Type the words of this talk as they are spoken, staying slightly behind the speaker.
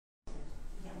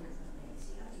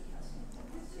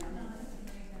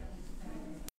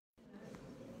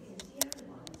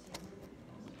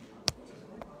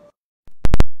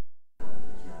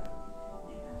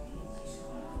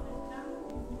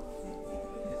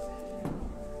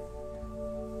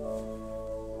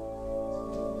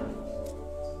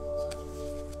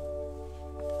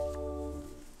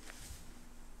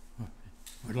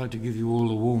like to give you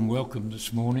all a warm welcome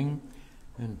this morning,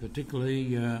 and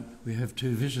particularly we have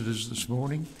two visitors this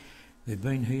morning. They've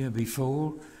been here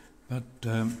before, but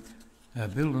Bill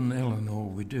and Eleanor,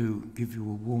 we do give you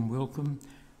a warm welcome,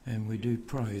 and we do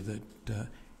pray that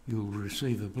you'll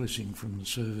receive a blessing from the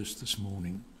service this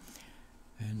morning.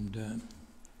 And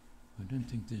I don't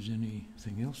think there's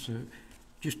anything else. So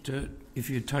just if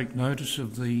you take notice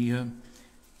of the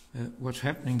what's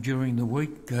happening during the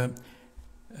week,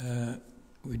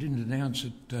 we didn't announce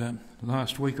it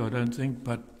last week, I don't think,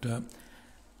 but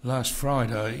last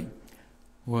Friday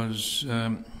was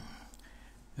the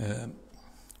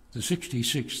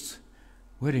 66th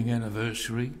wedding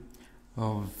anniversary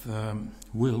of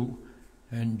Will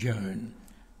and Joan.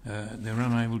 They're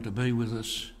unable to be with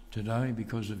us today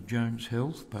because of Joan's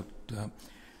health, but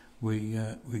we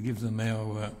give them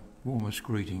our warmest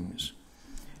greetings.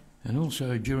 And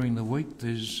also during the week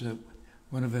there's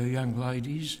one of our young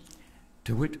ladies,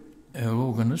 to wit, our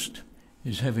organist,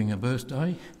 is having a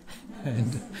birthday,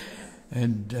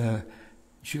 and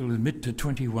she'll admit to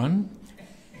 21.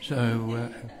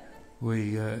 So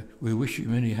we wish you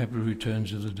many happy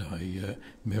returns of the day,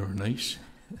 Berenice.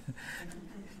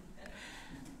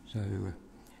 So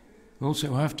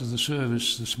also after the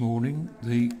service this morning,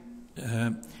 the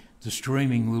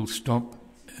streaming will stop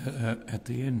at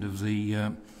the end of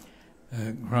the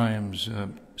Graham's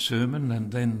sermon,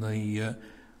 and then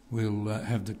we'll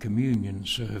have the communion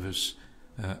service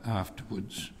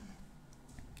afterwards.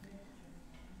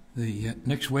 The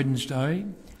next Wednesday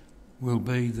will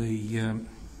be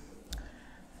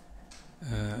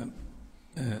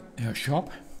our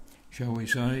shop, shall we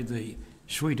say, the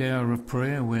sweet hour of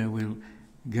prayer, where we'll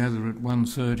gather at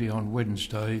 1:30 on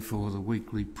Wednesday for the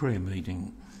weekly prayer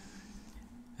meeting.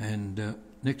 And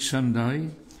next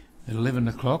Sunday at 11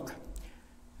 o'clock,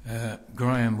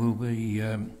 Graham will be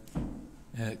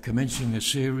commencing a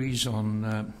series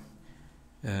on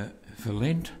for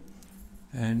Lent,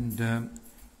 and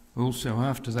also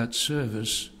after that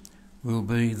service will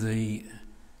be the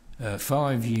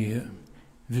 5-year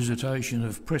visitation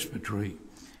of Presbytery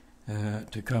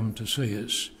to come to see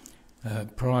us.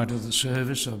 Prior to the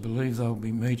service, I believe they'll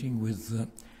be meeting with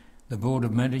the Board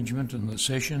of Management and the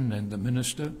session and the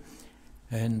minister,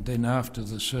 and then after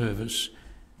the service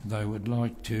they would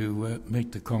like to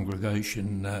meet the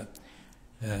congregation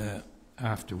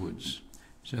afterwards.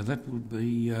 So that would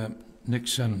be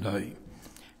next Sunday.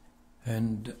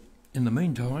 And in the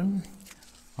meantime,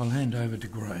 I'll hand over to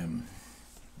Graham.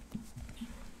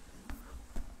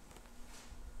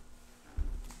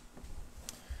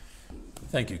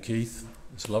 Thank you, Keith.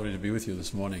 It's lovely to be with you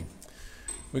this morning.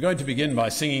 We're going to begin by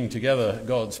singing together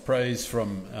God's praise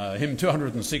from hymn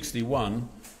 261,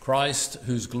 Christ,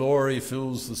 whose glory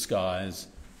fills the skies,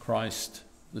 Christ,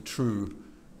 the true,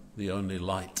 the only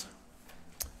light.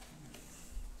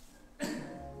 Right.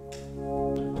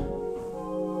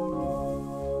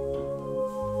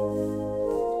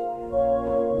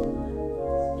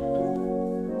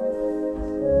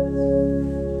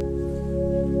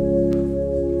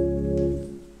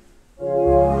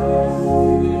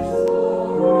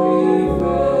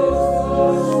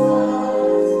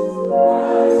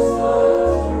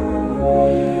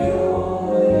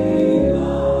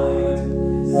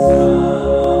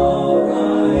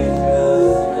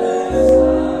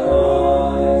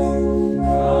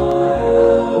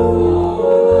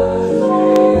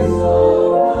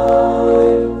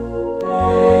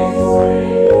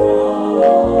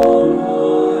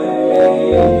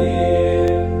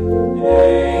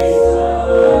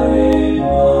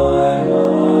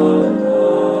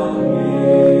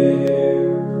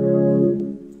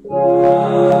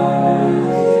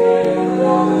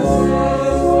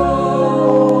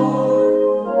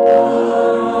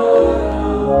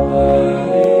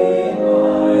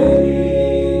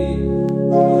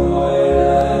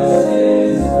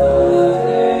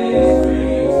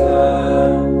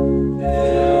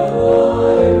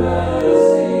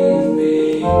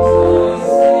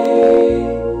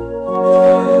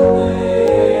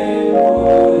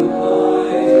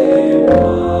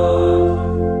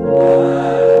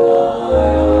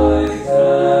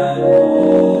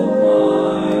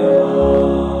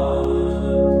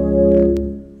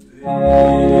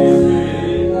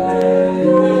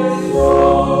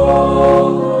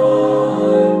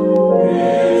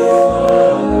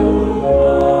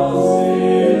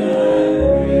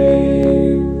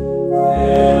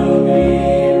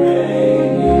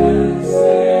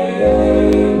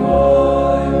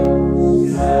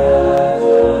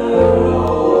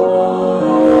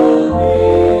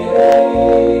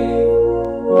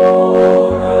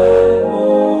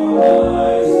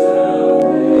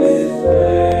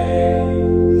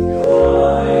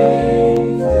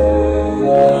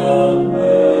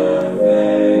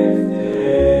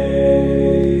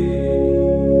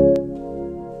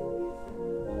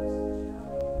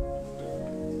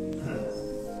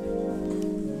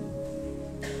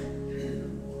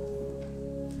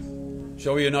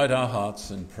 unite our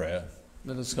hearts in prayer.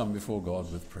 Let us come before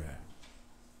God with prayer.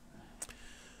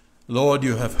 Lord,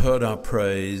 you have heard our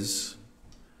praise,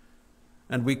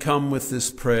 and we come with this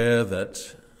prayer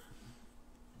that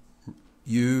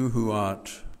you who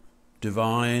art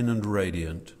divine and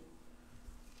radiant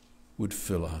would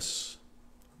fill us.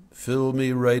 Fill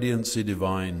me, radiancy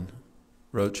divine,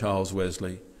 wrote Charles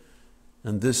Wesley,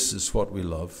 and this is what we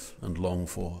love and long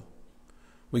for.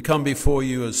 We come before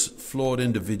you as flawed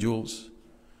individuals,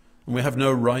 and we have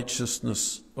no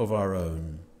righteousness of our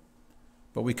own,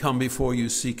 but we come before you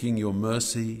seeking your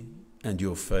mercy and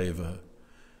your favor,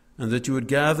 and that you would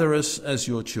gather us as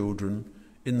your children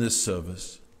in this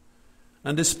service,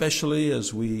 and especially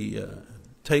as we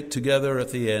take together at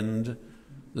the end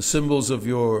the symbols of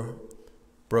your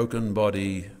broken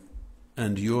body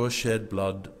and your shed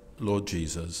blood, Lord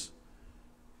Jesus,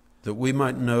 that we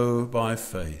might know by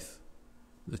faith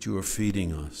that you are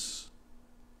feeding us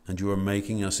and you are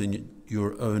making us in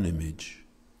your own image.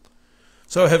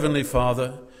 So, Heavenly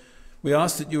Father, we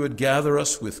ask that you would gather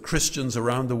us with Christians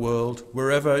around the world,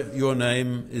 wherever your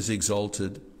name is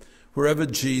exalted, wherever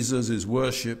Jesus is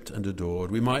worshipped and adored.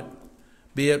 We might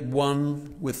be at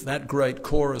one with that great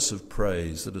chorus of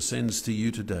praise that ascends to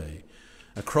you today,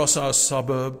 across our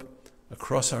suburb,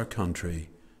 across our country,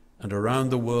 and around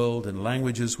the world in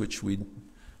languages which we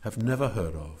have never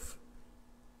heard of.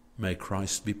 May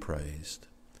Christ be praised.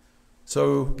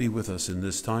 So be with us in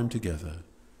this time together,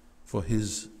 for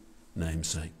his name's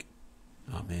sake.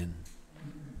 Amen.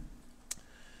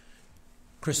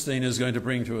 Christine is going to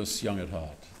bring to us Young at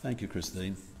Heart. Thank you,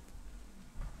 Christine.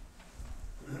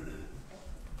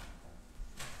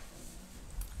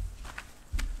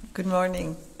 Good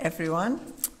morning, everyone.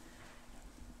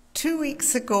 2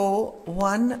 weeks ago,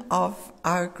 one of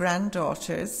our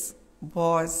granddaughters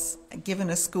was given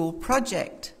a school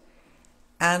project,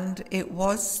 and it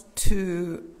was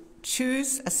to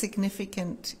choose a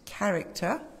significant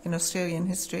character in Australian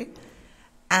history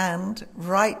and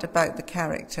write about the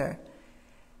character.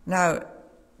 Now,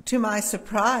 to my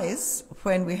surprise,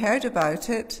 when we heard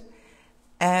about it,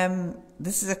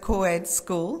 this is a co-ed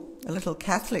school, a little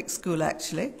Catholic school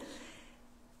actually.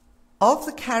 Of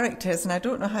the characters, and I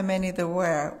don't know how many there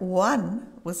were, one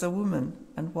was a woman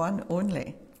and one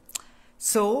only.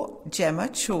 So Gemma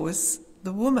chose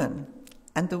the woman,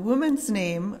 and the woman's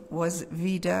name was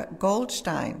Vida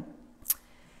Goldstein.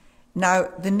 Now,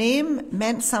 the name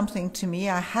meant something to me.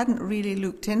 I hadn't really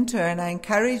looked into her, and I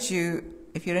encourage you,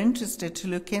 if you're interested, to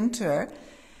look into her.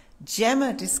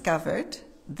 Gemma discovered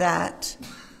that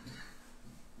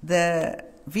the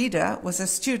Vida was a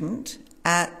student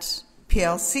at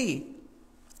PLC,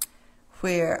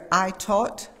 where I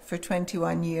taught for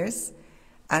 21 years,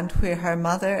 and where her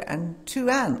mother and two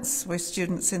aunts were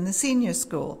students in the senior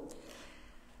school.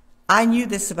 I knew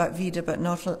this about Vida, but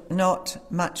not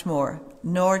much more,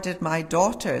 nor did my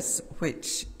daughters,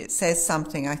 which it says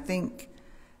something. I think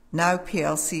now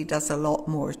PLC does a lot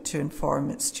more to inform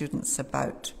its students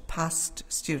about past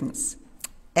students.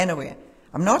 Anyway,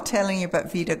 I'm not telling you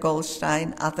about Vida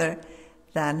Goldstein other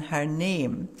than her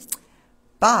name,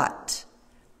 but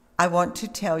I want to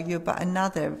tell you about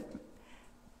another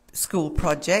school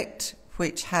project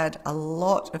which had a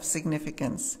lot of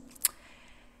significance.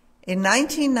 In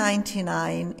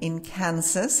 1999 in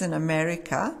Kansas, in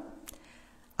America,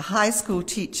 a high school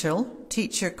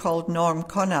teacher called Norm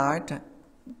Conard, I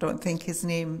don't think his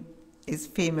name is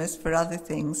famous for other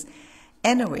things.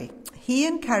 Anyway, he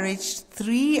encouraged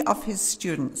 3 of his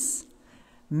students,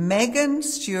 Megan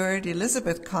Stewart,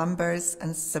 Elizabeth Combers,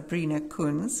 and Sabrina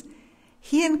Coons.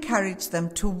 He encouraged them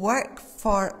to work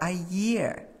for a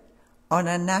year on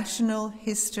a National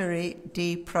History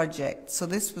Day project. So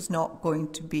this was not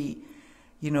going to be,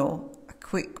 a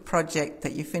quick project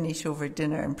that you finish over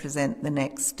dinner and present the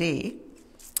next day.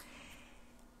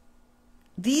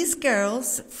 These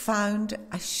girls found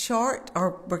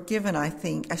were given, I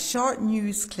think, a short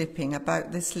news clipping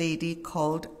about this lady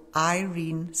called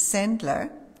Irene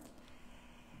Sendler.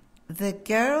 The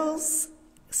girls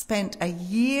spent a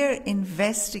year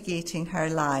investigating her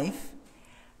life,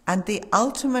 and they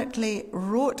ultimately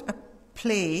wrote a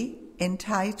play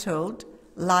entitled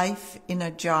Life in a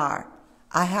Jar.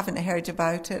 I haven't heard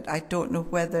about it. I don't know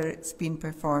whether it's been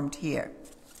performed here.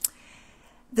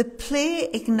 The play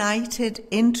ignited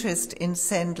interest in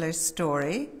Sendler's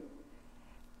story.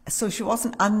 So she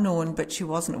wasn't unknown, but she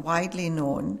wasn't widely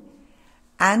known.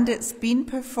 And it's been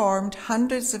performed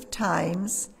hundreds of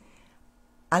times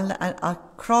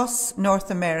across North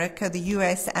America, the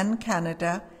US and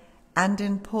Canada, and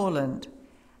in Poland.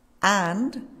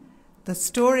 And the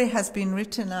story has been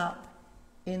written up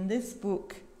in this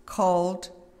book called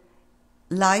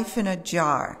Life in a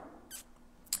Jar,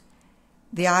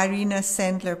 the Irina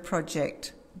Sendler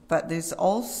project, but there's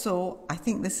also, I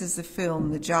think this is the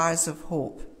film, The Jars of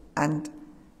Hope, and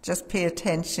just pay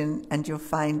attention and you'll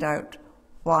find out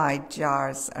why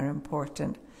jars are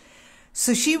important.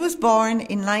 So she was born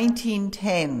in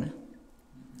 1910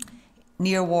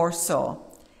 near Warsaw,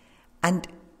 and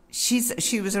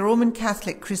she was a Roman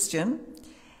Catholic Christian,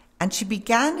 and she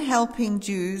began helping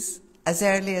Jews as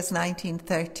early as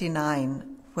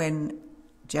 1939 when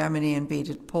Germany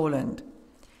invaded Poland.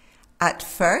 At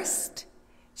first,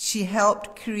 she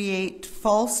helped create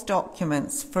false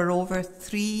documents for over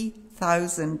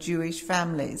 3,000 Jewish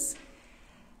families.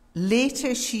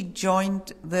 Later, she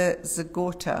joined the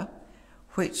Zagota,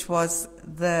 which was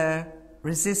the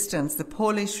resistance, the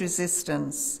Polish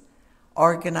resistance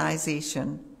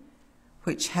organization,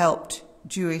 which helped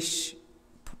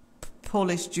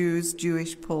Polish Jews,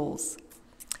 Jewish Poles.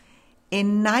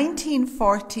 In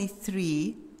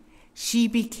 1943, she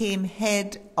became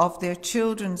head of their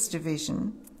children's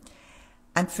division,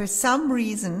 and for some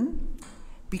reason,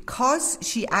 because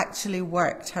she actually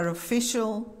worked, her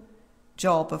official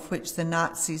job, of which the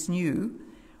Nazis knew,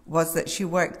 was that she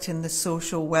worked in the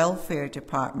social welfare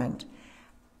department.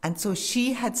 And so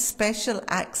she had special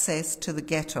access to the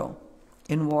ghetto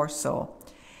in Warsaw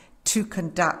to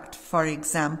conduct, for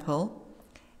example,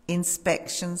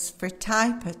 inspections for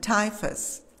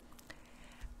typhus.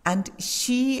 And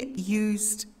she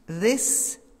used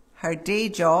this, her day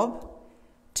job,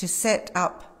 to set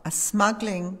up a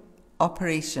smuggling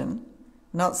operation,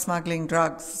 not smuggling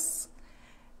drugs,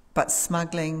 but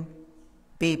smuggling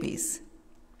babies.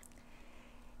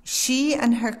 She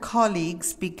and her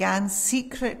colleagues began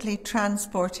secretly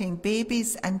transporting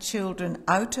babies and children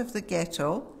out of the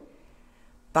ghetto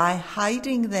by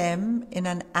hiding them in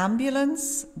an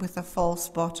ambulance with a false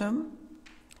bottom,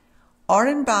 or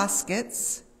in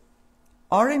baskets,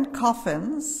 or in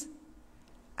coffins,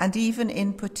 and even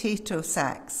in potato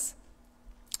sacks.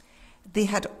 They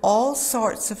had all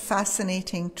sorts of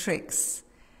fascinating tricks,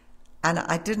 and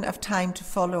I didn't have time to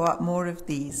follow up more of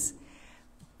these.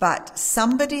 But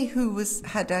somebody who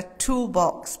had a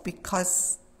toolbox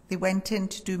because they went in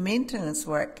to do maintenance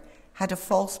work had a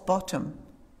false bottom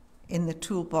in the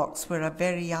toolbox where a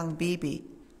very young baby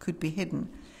could be hidden.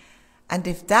 And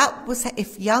if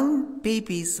young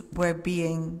babies were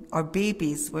being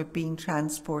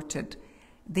transported,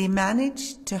 they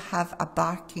managed to have a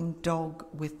barking dog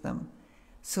with them,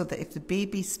 so that if the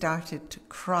baby started to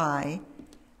cry,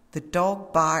 the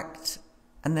dog barked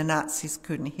and the Nazis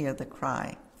couldn't hear the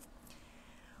cry.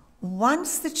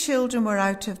 Once the children were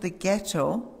out of the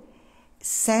ghetto,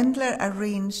 Sendler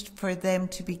arranged for them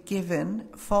to be given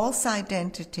false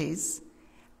identities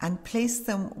and placed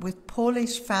them with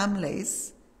Polish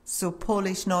families, so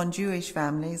Polish non-Jewish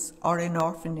families, or in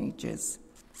orphanages.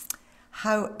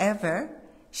 However,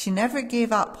 she never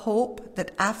gave up hope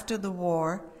that after the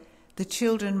war, the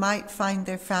children might find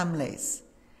their families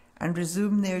and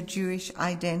resume their Jewish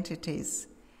identities.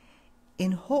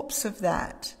 In hopes of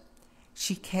that,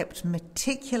 she kept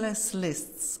meticulous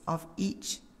lists of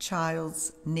each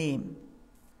child's name.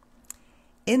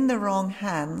 In the wrong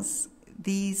hands,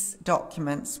 these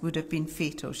documents would have been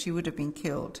fatal. She would have been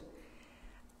killed.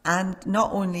 And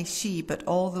not only she, but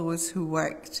all those who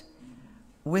worked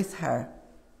with her.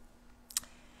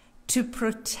 To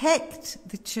protect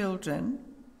the children,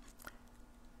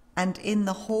 and in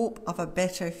the hope of a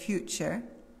better future,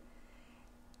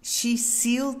 she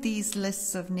sealed these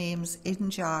lists of names in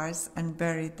jars and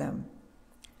buried them.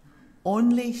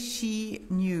 Only she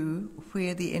knew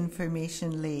where the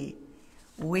information lay,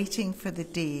 waiting for the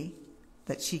day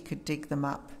that she could dig them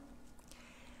up.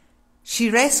 She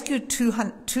rescued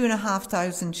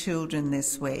 2,500 children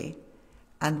this way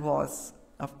and was,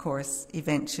 of course,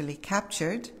 eventually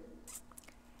captured.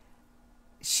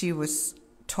 She was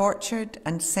tortured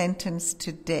and sentenced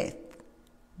to death.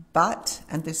 But,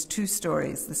 and there's two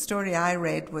stories. The story I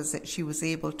read was that she was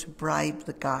able to bribe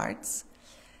the guards.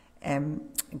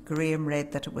 Graham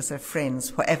read that it was her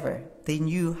friends, whatever. They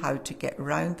knew how to get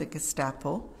around the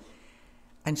Gestapo,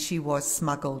 and she was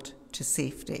smuggled to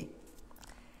safety.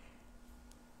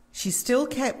 She still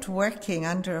kept working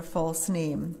under a false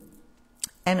name.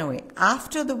 Anyway,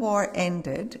 after the war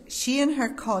ended, she and her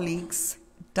colleagues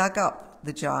dug up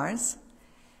the jars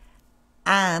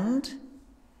and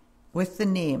with the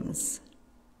names,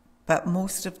 but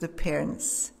most of the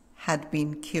parents had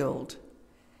been killed,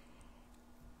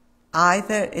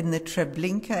 either in the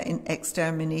Treblinka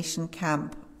extermination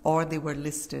camp or they were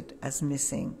listed as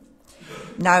missing.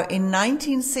 Now, in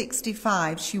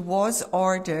 1965, she was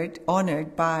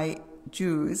honoured by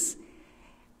Jews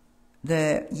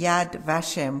the Yad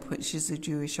Vashem, which is a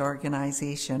Jewish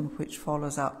organization which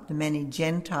follows up the many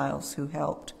Gentiles who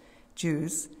helped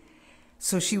Jews.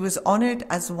 So she was honored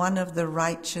as one of the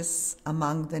righteous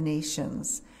among the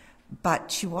nations,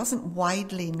 but she wasn't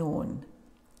widely known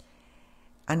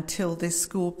until this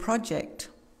school project.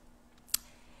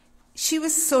 She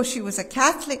was a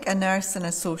Catholic, a nurse, and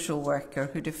a social worker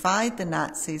who defied the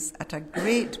Nazis at a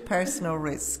great personal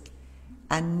risk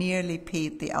and nearly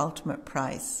paid the ultimate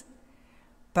price.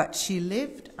 But she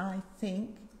lived, I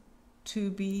think,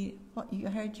 to be, what you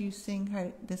heard you sing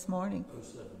her this morning?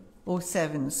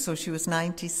 07, so she was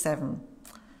 97.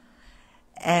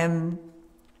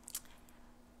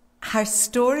 Her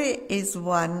story is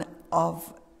one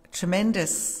of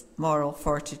tremendous moral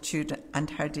fortitude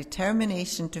and her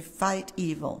determination to fight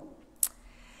evil.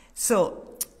 So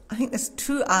I think there's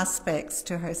two aspects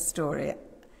to her story.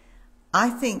 I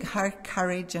think her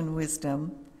courage and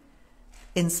wisdom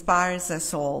inspires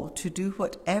us all to do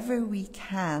whatever we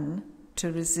can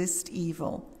to resist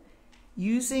evil,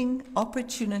 using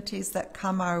opportunities that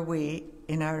come our way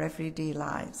in our everyday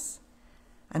lives.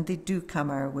 And they do come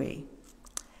our way.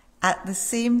 At the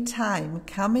same time,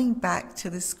 coming back to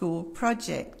the school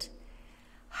project,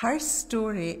 her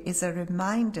story is a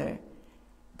reminder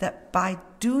that by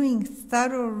doing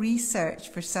thorough research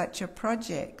for such a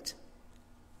project,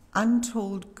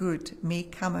 untold good may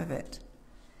come of it.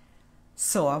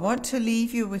 So I want to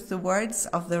leave you with the words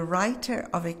of the writer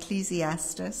of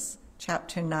Ecclesiastes,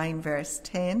 chapter 9, verse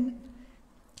 10,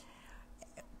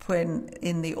 when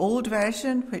in the old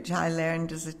version, which I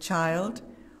learned as a child,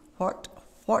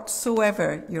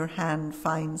 whatsoever your hand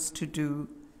finds to do,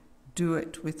 do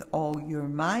it with all your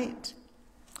might.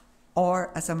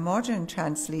 Or, as a modern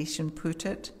translation put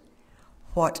it,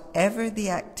 whatever the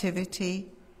activity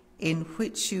in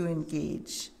which you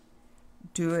engage,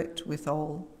 do it with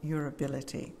all your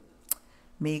ability.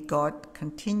 May God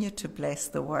continue to bless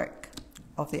the work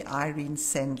of the Irene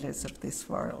Sendlers of this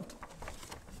world.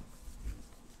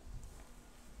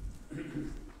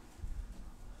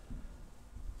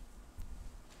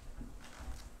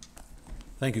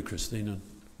 Thank you, Christina.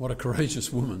 What a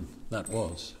courageous woman that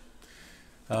was.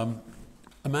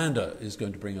 Amanda is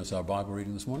going to bring us our Bible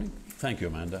reading this morning. Thank you,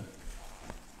 Amanda.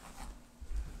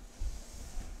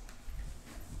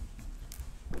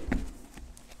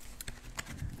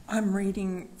 I'm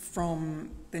reading from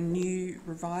the New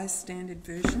Revised Standard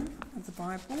Version of the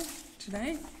Bible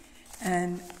today,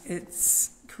 and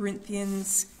it's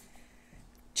Corinthians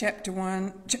chapter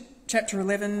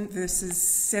 11, verses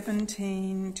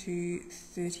 17 to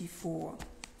 34.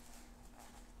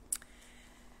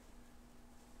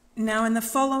 Now, in the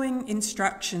following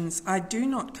instructions, I do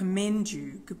not commend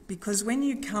you, because when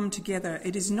you come together,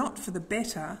 it is not for the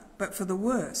better, but for the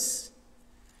worse.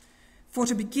 For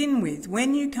to begin with,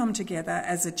 when you come together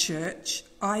as a church,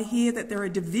 I hear that there are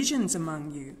divisions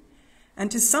among you, and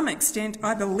to some extent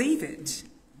I believe it.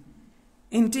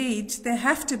 Indeed, there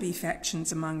have to be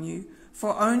factions among you,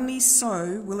 for only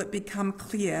so will it become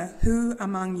clear who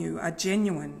among you are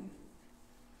genuine.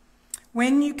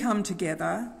 When you come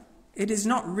together, it is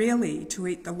not really to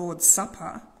eat the Lord's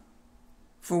Supper,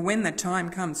 for when the time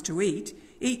comes to eat,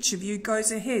 each of you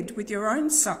goes ahead with your own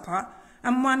supper,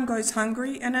 and one goes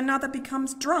hungry and another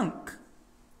becomes drunk.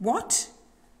 What?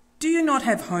 Do you not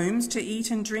have homes to eat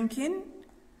and drink in?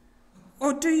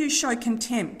 Or do you show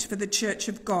contempt for the church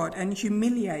of God and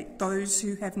humiliate those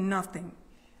who have nothing?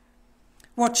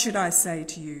 What should I say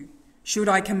to you? Should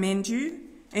I commend you?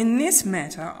 In this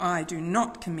matter I do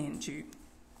not commend you.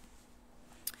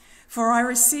 For I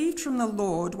received from the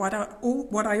Lord what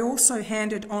I also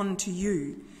handed on to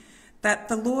you, that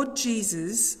the Lord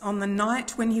Jesus, on the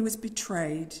night when he was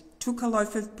betrayed, took a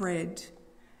loaf of bread,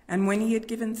 and when he had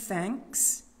given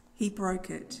thanks, he broke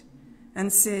it,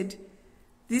 and said,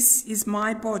 "This is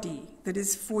my body that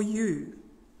is for you.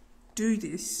 Do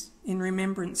this in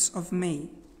remembrance of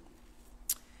me."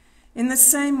 In the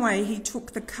same way he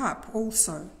took the cup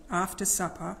also after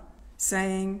supper,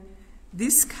 saying,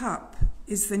 "This cup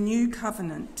is the new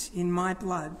covenant in my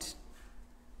blood.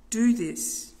 Do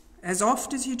this as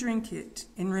oft as you drink it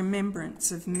in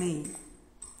remembrance of me.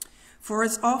 For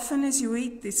as often as you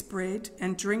eat this bread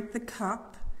and drink the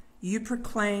cup, you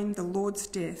proclaim the Lord's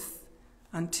death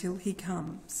until he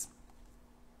comes.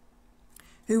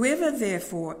 Whoever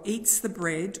therefore eats the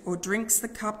bread or drinks the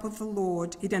cup of the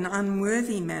Lord in an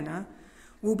unworthy manner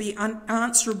will be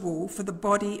unanswerable for the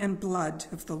body and blood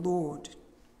of the Lord.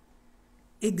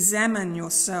 Examine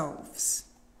yourselves,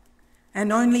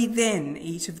 and only then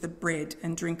eat of the bread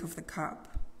and drink of the cup.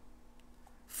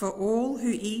 For all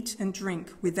who eat and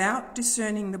drink without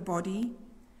discerning the body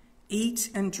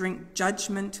eat and drink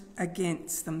judgment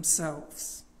against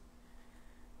themselves.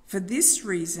 For this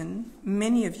reason,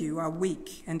 many of you are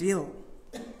weak and ill,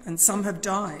 and some have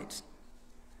died.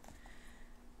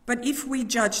 But if we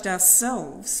judged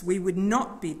ourselves, we would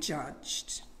not be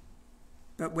judged.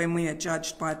 But when we are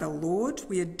judged by the Lord,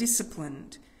 we are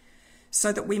disciplined,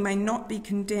 so that we may not be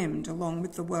condemned along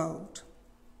with the world.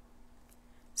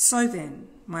 So then,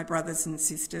 my brothers and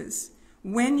sisters,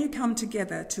 when you come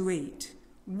together to eat,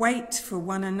 wait for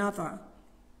one another.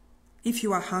 If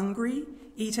you are hungry,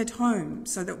 eat at home,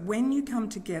 so that when you come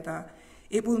together,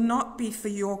 it will not be for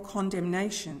your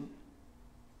condemnation.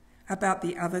 About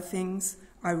the other things,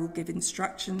 I will give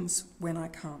instructions when I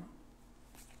come.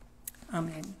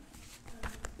 Amen.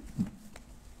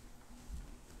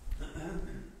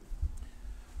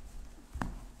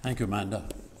 Thank you, Amanda.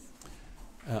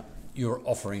 Your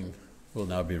offering will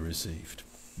now be received.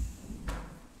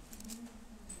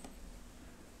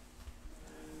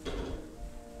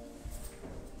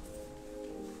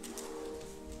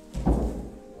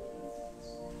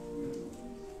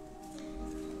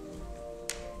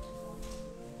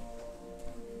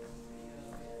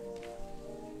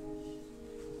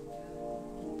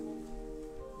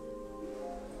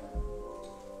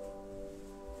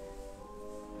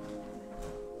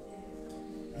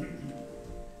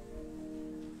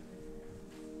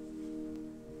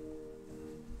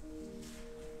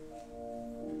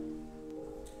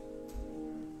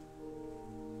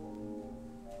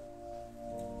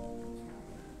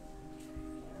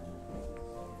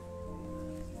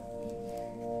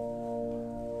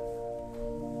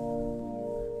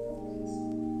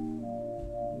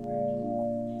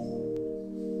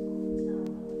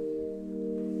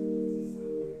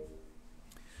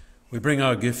 We bring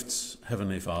our gifts,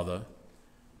 Heavenly Father,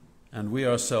 and we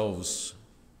ourselves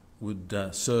would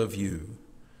serve you,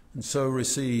 and so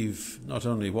receive not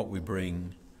only what we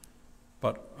bring,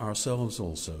 but ourselves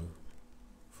also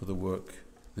for the work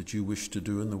that you wish to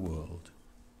do in the world,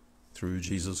 through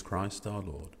Jesus Christ our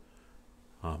Lord.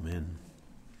 Amen.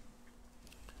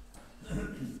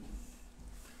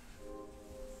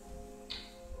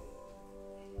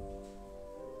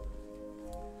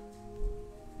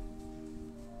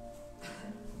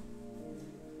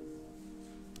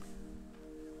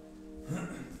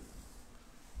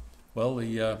 Well,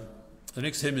 the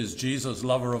next hymn is Jesus,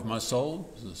 Lover of My Soul.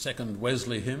 It's the second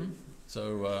Wesley hymn.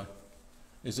 So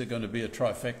is it going to be a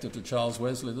trifecta to Charles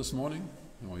Wesley this morning?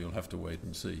 Or you'll have to wait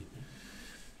and see.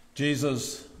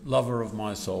 Jesus, Lover of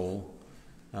my soul,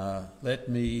 let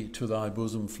me to thy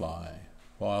bosom fly,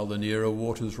 while the nearer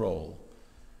waters roll,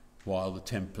 while the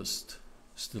tempest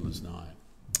still is nigh.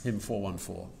 Hymn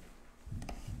 414.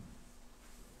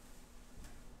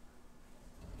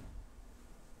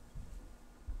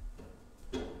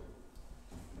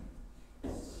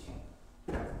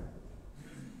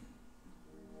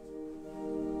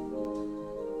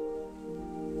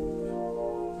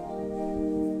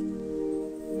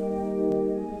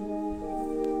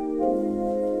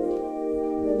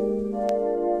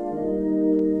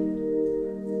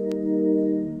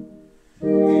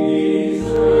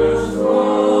 Jesus,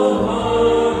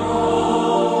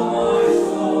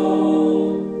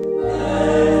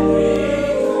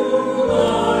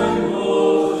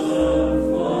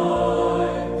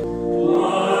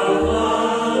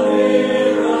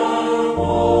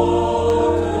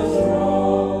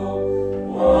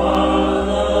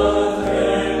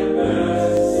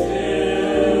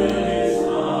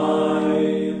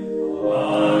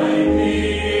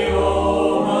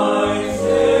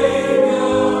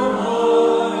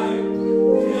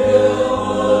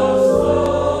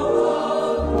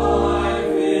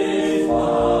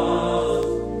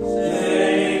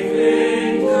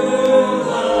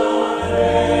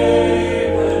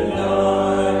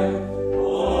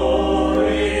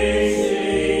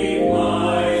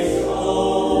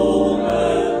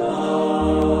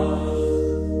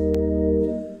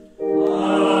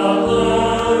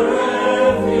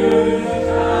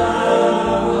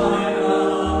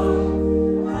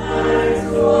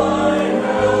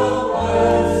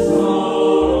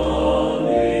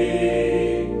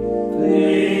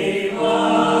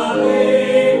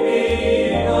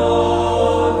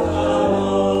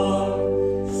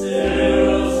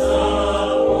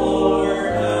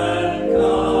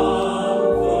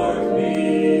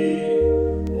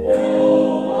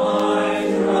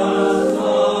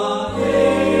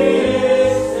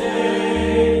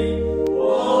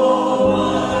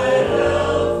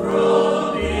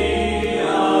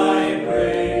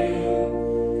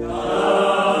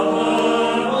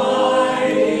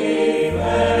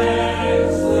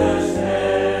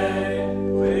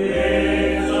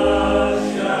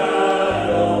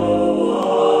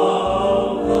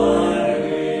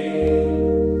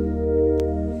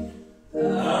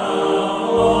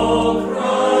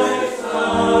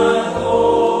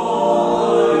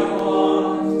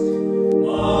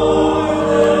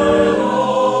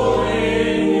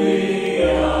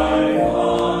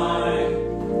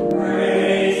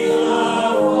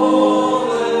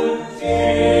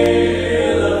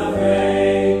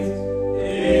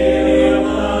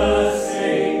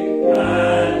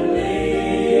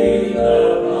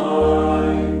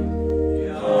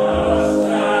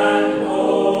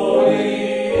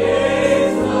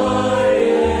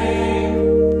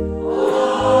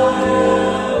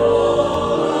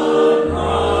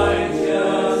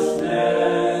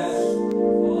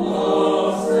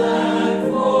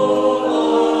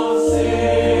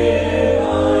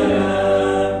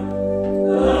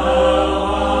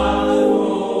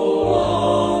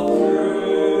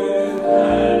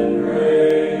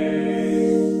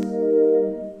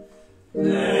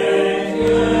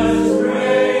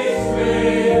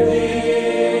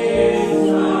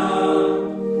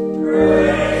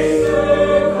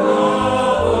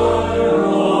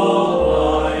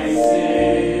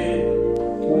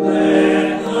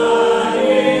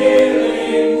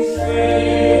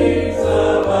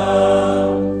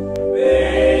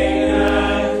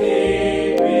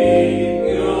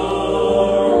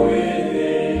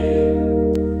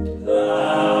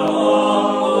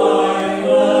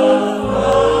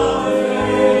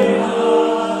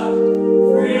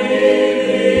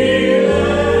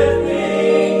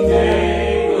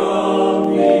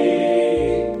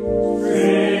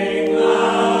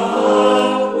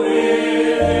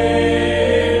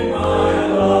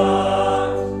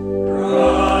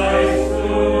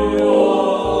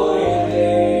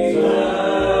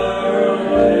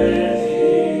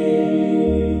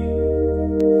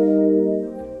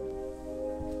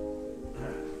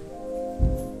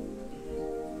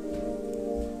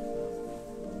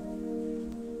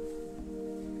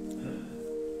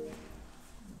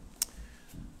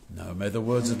 may the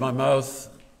words of my mouth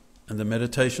and the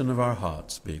meditation of our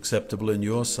hearts be acceptable in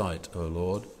your sight, O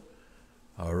Lord,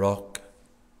 our rock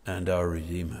and our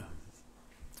Redeemer.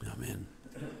 Amen.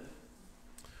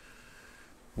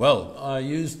 Well, I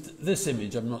used this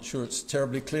image. I'm not sure it's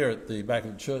terribly clear at the back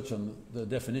of the church on the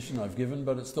definition I've given,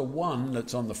 but it's the one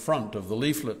that's on the front of the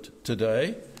leaflet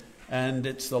today. And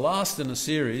it's the last in a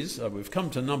series. We've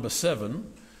come to number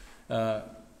 7,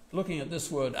 looking at this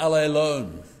word,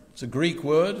 allelon. It's a Greek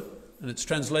word, and it's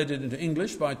translated into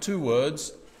English by 2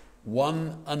 words,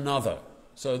 one another.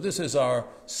 So this is our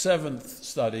 7th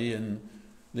study in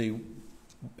the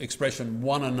expression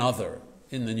one another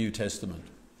in the New Testament.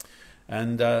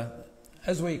 And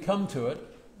as we come to it,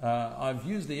 I've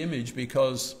used the image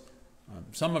because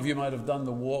some of you might have done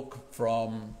the walk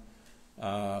from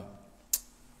the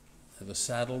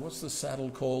Saddle. What's the Saddle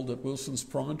called at Wilson's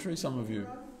Promontory? Some of you.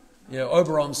 Yeah,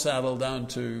 Oberon Saddle down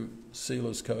to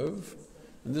Sealer's Cove.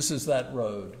 And this is that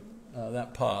road,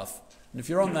 that path. And if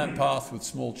you're on that path with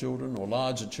small children or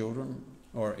larger children,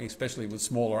 or especially with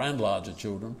smaller and larger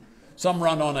children, some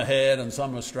run on ahead and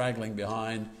some are straggling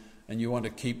behind, and you want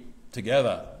to keep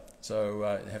together.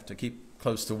 So you have to keep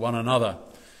close to one another.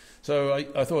 So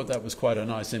I thought that was quite a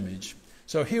nice image.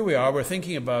 So here we are, we're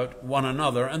thinking about one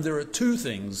another, and there are 2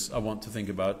 things I want to think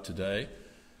about today.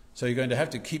 So you're going to have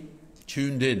to keep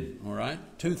tuned in, all right?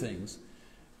 2 things.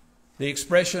 The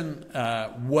expression,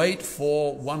 wait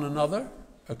for one another,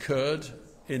 occurred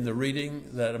in the reading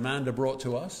that Amanda brought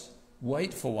to us.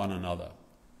 Wait for one another.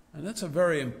 And that's a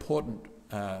very important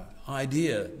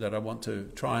idea that I want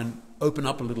to try and open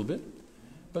up a little bit.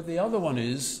 But the other one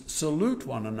is salute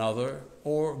one another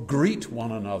or greet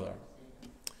one another.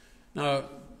 Now,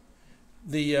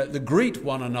 the greet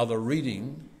one another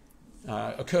reading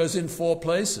occurs in 4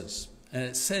 places. And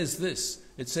it says this.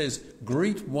 It says,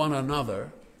 greet one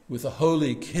another with a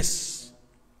holy kiss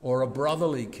or a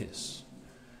brotherly kiss.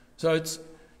 So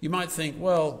you might think,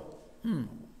 well,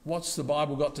 what's the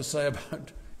Bible got to say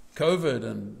about COVID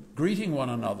and greeting one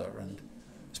another, and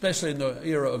especially in the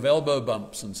era of elbow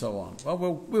bumps and so on? Well,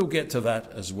 we'll get to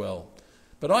that as well.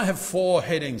 But I have 4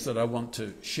 headings that I want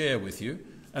to share with you,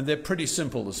 and they're pretty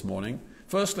simple this morning.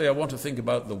 Firstly, I want to think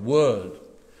about the Word.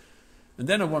 And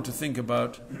then I want to think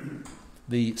about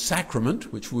the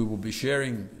sacrament, which we will be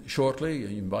sharing shortly,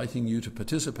 inviting you to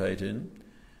participate in.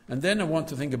 And then I want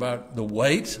to think about the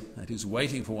wait, that is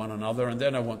waiting for one another. And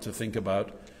then I want to think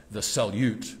about the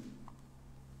salute,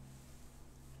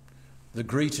 the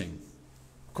greeting.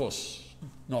 Of course,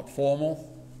 not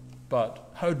formal, but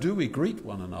how do we greet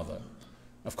one another?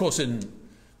 Of course, in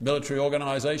military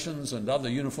organizations and other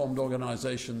uniformed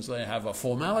organizations, they have a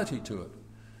formality to it.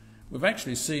 We've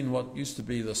actually seen what used to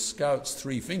be the Scouts'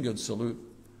 3-fingered salute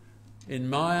in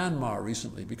Myanmar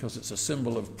recently, because it's a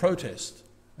symbol of protest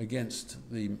against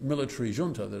the military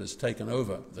junta that has taken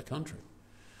over the country.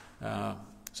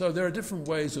 So there are different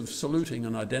ways of saluting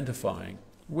and identifying.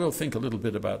 We'll think a little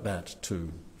bit about that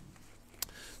too.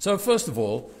 So first of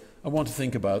all, I want to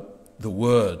think about the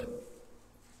Word.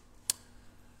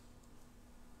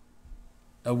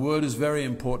 A word is very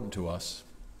important to us.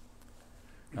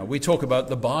 Now, we talk about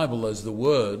the Bible as the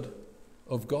Word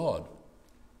of God.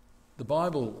 The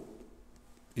Bible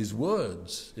is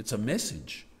words. It's a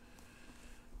message.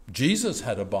 Jesus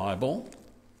had a Bible.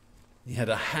 He had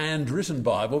a handwritten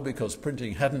Bible because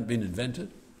printing hadn't been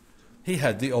invented. He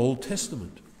had the Old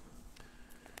Testament.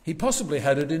 He possibly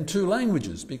had it in 2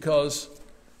 languages because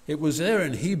it was there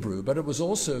in Hebrew, but it was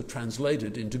also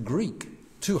translated into Greek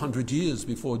 200 years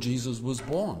before Jesus was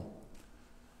born.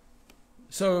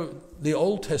 So the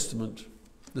Old Testament,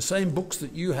 the same books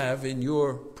that you have in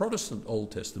your Protestant Old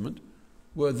Testament,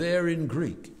 were there in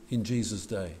Greek in Jesus'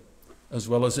 day, as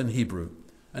well as in Hebrew.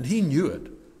 And he knew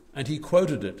it, and he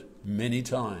quoted it many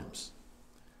times.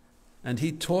 And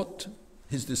he taught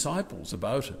his disciples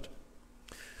about it.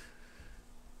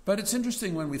 But it's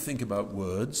interesting when we think about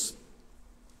words.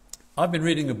 I've been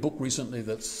reading a book recently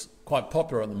that's quite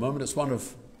popular at the moment. It's one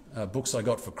of books I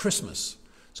got for Christmas.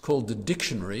 It's called The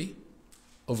Dictionary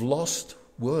of Lost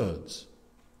Words.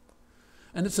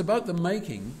 And it's about the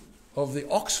making of the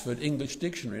Oxford English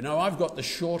Dictionary. Now, I've got the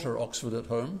shorter Oxford at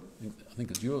home. I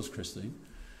think it's yours, Christine.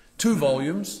 2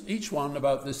 volumes, each one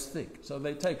about this thick. So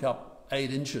they take up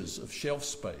 8 inches of shelf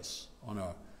space on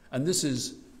our... And this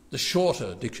is the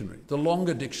shorter dictionary. The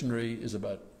longer dictionary is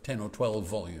about 10 or 12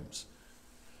 volumes.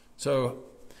 So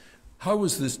how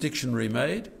was this dictionary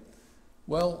made?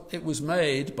 Well, it was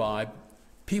made by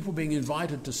people being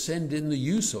invited to send in the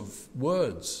use of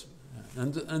words.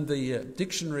 And the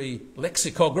dictionary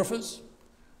lexicographers,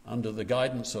 under the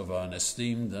guidance of an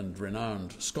esteemed and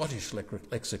renowned Scottish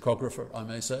lexicographer, I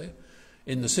may say,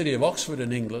 in the city of Oxford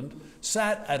in England,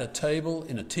 sat at a table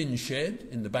in a tin shed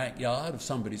in the backyard of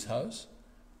somebody's house,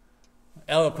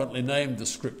 eloquently named the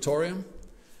scriptorium,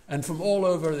 and from all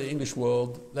over the English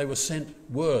world they were sent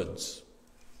words.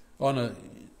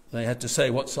 They had to say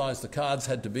what size the cards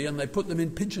had to be, and they put them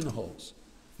in pigeonholes.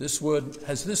 This word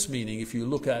has this meaning if you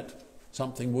look at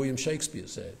something William Shakespeare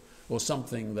said, or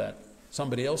something that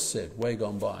somebody else said way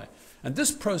gone by. And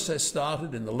this process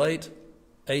started in the late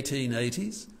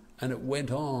 1880s, and it went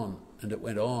on, and it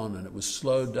went on, and it was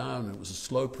slowed down, and it was a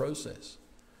slow process.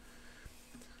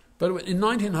 But in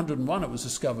 1901 it was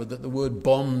discovered that the word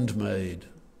bondmaid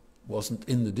wasn't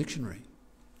in the dictionary.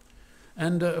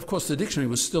 And of course the dictionary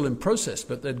was still in process,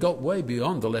 but they'd got way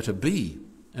beyond the letter B,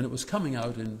 and it was coming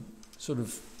out in sort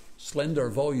of slender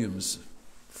volumes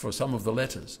for some of the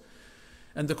letters.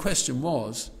 And the question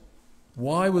was,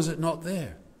 why was it not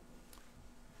there?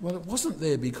 Well, it wasn't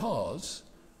there because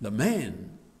the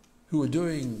men who were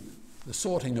doing the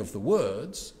sorting of the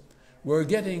words were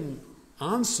getting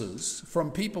answers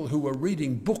from people who were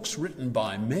reading books written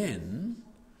by men,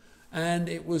 and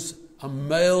it was a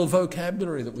male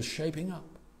vocabulary that was shaping up.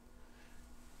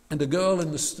 And a girl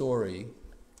in the story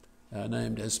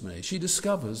named Esme, she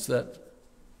discovers that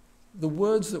the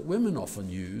words that women often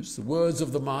use, the words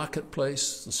of the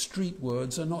marketplace, the street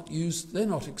words, are not used, they're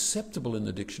not acceptable in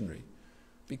the dictionary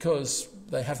because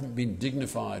they haven't been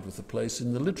dignified with a place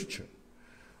in the literature,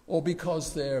 or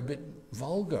because they're a bit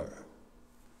vulgar,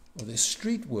 or they're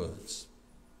street words.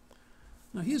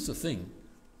 Now here's the thing.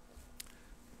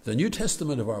 The New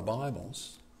Testament of our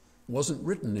Bibles wasn't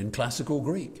written in classical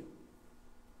Greek.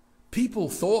 People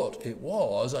thought it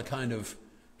was a kind of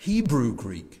Hebrew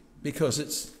Greek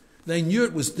because they knew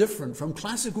it was different from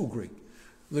classical Greek.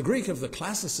 The Greek of the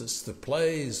classicists, the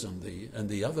plays and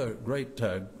the other great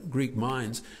Greek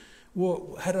minds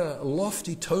had a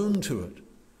lofty tone to it,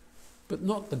 but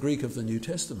not the Greek of the New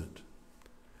Testament.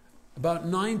 About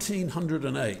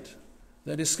 1908,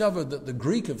 they discovered that the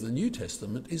Greek of the New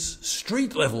Testament is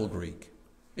street-level Greek.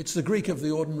 It's the Greek of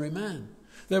the ordinary man.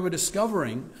 They were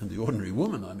discovering, and the ordinary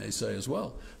woman, I may say as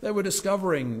well, they were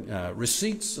discovering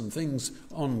receipts and things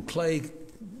on clay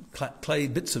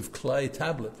bits of clay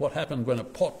tablet. What happened when a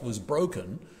pot was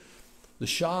broken, the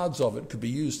shards of it could be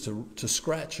used to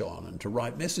scratch on and to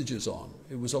write messages on.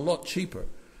 It was a lot cheaper.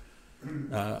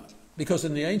 Because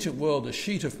in the ancient world, a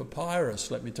sheet of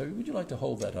papyrus, let me tell you, would you like to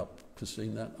hold that up,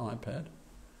 Christine, that iPad? I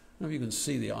don't know if you can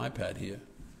see the iPad here.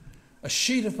 A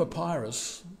sheet of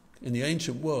papyrus in the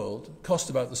ancient world cost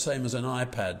about the same as an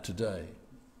iPad today.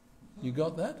 You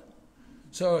got that?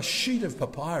 So a sheet of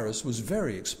papyrus was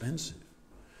very expensive.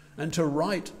 And to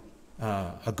write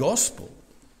a gospel,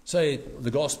 say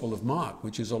the Gospel of Mark,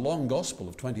 which is a long gospel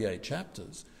of 28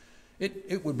 chapters,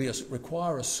 it would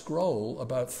require a scroll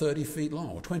about 30 feet long,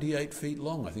 or 28 feet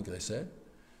long, I think they said.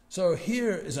 So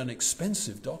here is an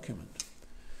expensive document.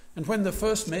 And when the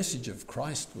first message of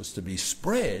Christ was to be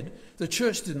spread, the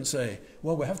church didn't say,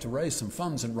 well, we have to raise some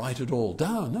funds and write it all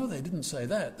down. No, they didn't say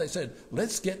that. They said,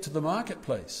 let's get to the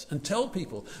marketplace and tell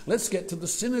people. Let's get to the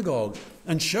synagogue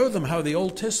and show them how the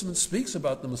Old Testament speaks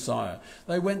about the Messiah.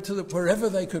 They went to wherever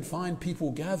they could find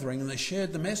people gathering, and they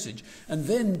shared the message. And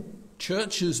then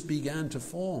churches began to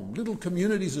form, little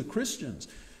communities of Christians.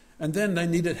 And then they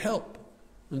needed help.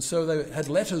 And so they had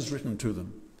letters written to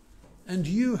them. And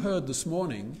you heard this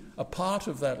morning a part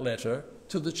of that letter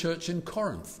to the church in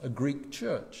Corinth, a Greek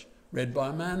church, read by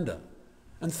Amanda.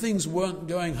 And things weren't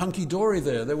going hunky-dory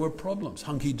there. There were problems.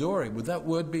 Hunky-dory, would that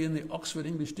word be in the Oxford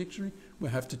English Dictionary?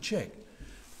 We'll have to check,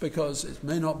 because it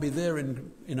may not be there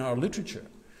in our literature.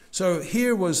 So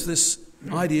here was this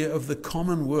idea of the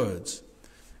common words.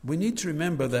 We need to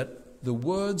remember that the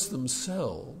words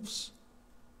themselves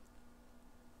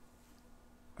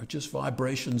are just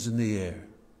vibrations in the air.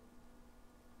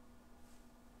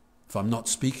 If I'm not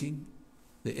speaking,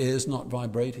 the air's not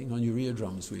vibrating on your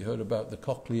eardrums. We heard about the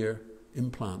cochlear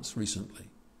implants recently,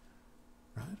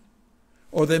 right?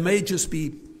 Or there may just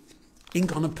be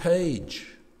ink on a page.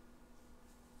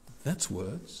 That's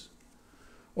words.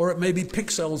 Or it may be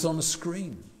pixels on a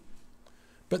screen.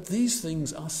 But these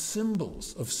things are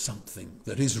symbols of something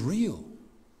that is real.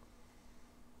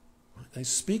 They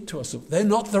speak to us. They're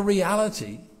not the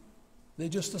reality. They're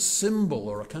just a symbol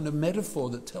or a kind of metaphor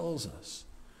that tells us.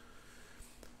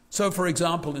 So, for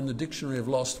example, in the Dictionary of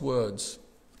Lost Words,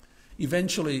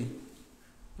 eventually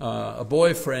a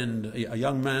boyfriend, a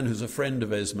young man who's a friend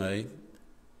of Esme,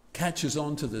 catches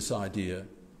on to this idea,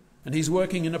 and he's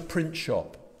working in a print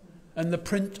shop. And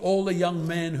all the young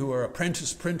men who are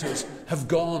apprentice printers have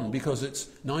gone because it's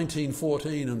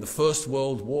 1914 and the First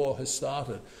World War has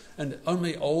started. And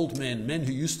only old men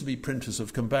who used to be printers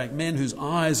have come back, men whose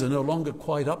eyes are no longer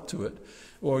quite up to it,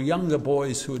 or younger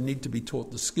boys who need to be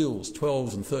taught the skills,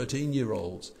 12 and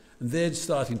 13-year-olds. And they're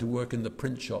starting to work in the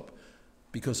print shop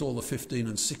because all the 15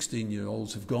 and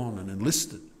 16-year-olds have gone and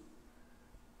enlisted.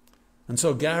 And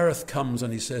so Gareth comes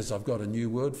and he says, I've got a new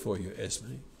word for you,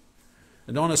 Esme.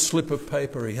 And on a slip of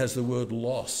paper he has the word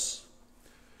loss.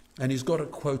 And he's got a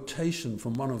quotation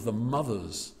from one of the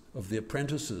mothers of the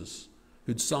apprentices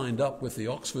who'd signed up with the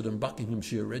Oxford and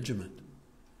Buckinghamshire Regiment.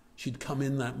 She'd come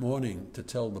in that morning to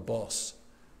tell the boss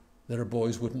that her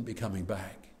boys wouldn't be coming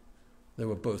back. They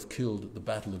were both killed at the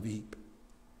Battle of Ypres.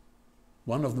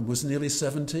 One of them was nearly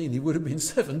 17. He would have been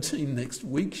 17 next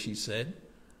week, she said.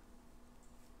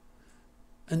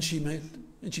 And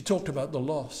she talked about the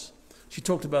loss. She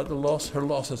talked about the loss, her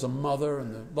loss as a mother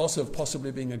and the loss of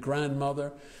possibly being a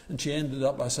grandmother. And she ended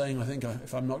up by saying,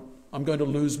 I'm going to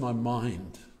lose my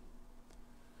mind.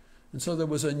 And so there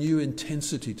was a new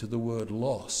intensity to the word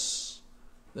loss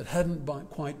that hadn't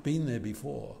quite been there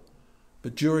before.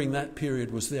 But during that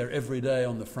period was there every day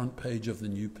on the front page of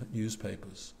the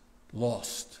newspapers.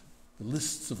 Lost. The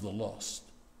lists of the lost.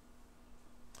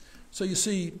 So you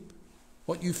see,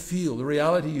 what you feel, the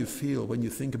reality you feel when you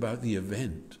think about the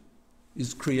event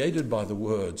is created by the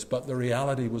words, but the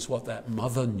reality was what that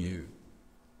mother knew.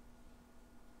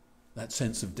 That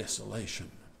sense of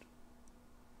desolation.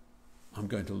 I'm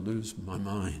going to lose my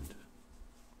mind.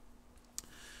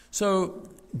 So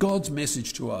God's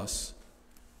message to us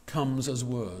comes as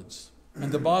words.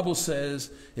 And the Bible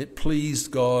says it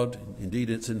pleased God, indeed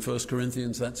it's in 1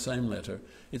 Corinthians, that same letter,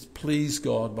 it's pleased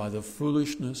God by the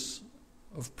foolishness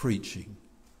of preaching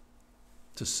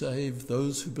to save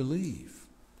those who believe.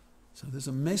 So there's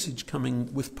a message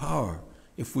coming with power,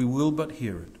 if we will but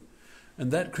hear it.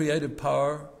 And that creative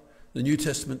power, the New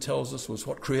Testament tells us, was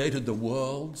what created the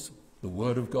worlds, the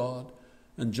Word of God.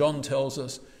 And John tells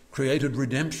us, created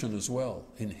redemption as well.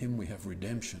 In him we have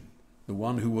redemption, the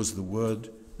one who was the Word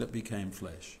that became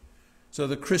flesh. So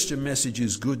the Christian message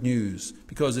is good news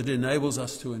because it enables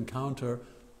us to encounter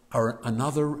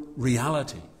another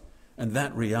reality. And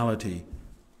that reality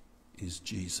is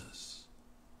Jesus.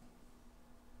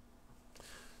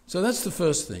 So that's the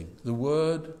first thing. The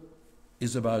Word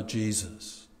is about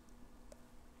Jesus.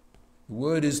 The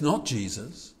Word is not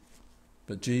Jesus,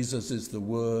 but Jesus is the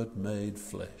Word made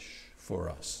flesh for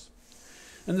us.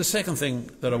 And the second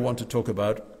thing that I want to talk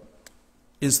about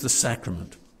is the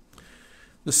sacrament.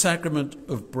 The sacrament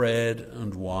of bread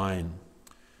and wine.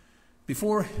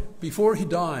 Before he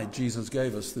died, Jesus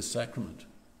gave us this sacrament.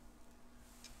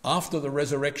 After the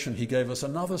resurrection, he gave us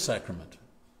another sacrament,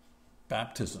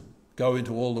 baptism. Go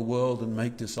into all the world and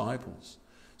make disciples.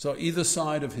 So either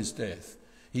side of his death,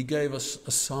 he gave us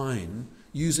a sign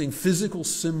using physical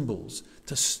symbols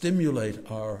to stimulate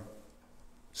our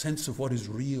sense of what is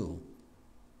real.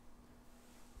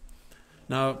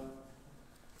 Now,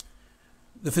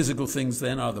 the physical things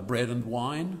then are the bread and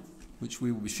wine, which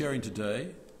we will be sharing today,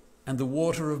 and the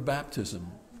water of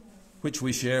baptism, which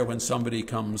we share when somebody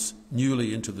comes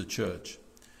newly into the church.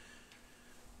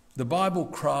 The Bible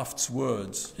crafts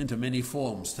words into many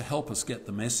forms to help us get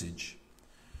the message.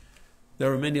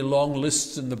 There are many long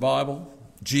lists in the Bible,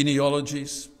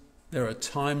 genealogies, there are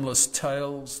timeless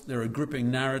tales, there are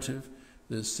gripping narrative,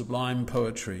 there's sublime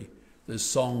poetry, there's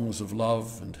songs of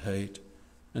love and hate,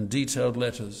 and detailed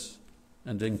letters,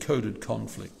 and encoded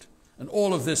conflict. And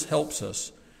all of this helps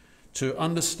us to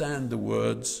understand the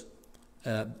words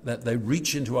that they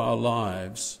reach into our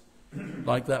lives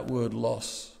like that word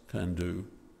loss can do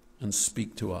and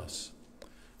speak to us.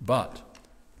 But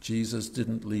Jesus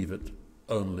didn't leave it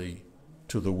only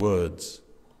to the words.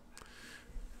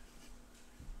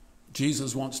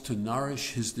 Jesus wants to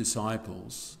nourish his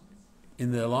disciples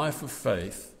in their life of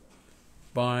faith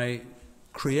by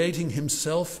creating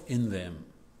himself in them.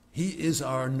 He is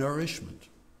our nourishment.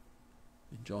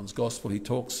 In John's Gospel he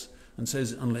talks and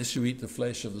says, unless you eat the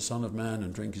flesh of the Son of Man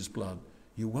and drink his blood,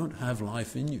 you won't have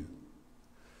life in you.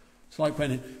 It's like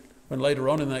when later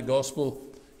on in that Gospel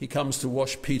he comes to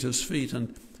wash Peter's feet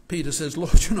and Peter says,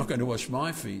 Lord, you're not going to wash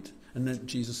my feet. And then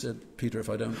Jesus said, Peter, if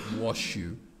I don't wash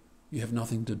you, you have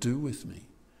nothing to do with me.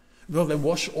 Well, then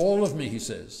wash all of me, he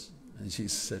says. And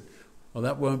Jesus said, well,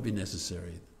 that won't be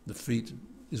necessary. The feet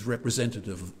is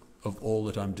representative of all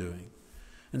that I'm doing.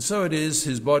 And so it is,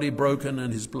 his body broken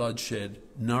and his blood shed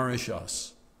nourish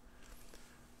us.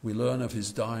 We learn of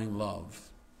his dying love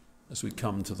as we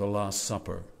come to the Last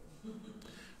Supper.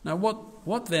 Now,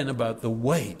 what then about the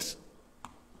weight?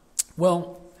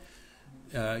 Well,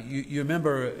 you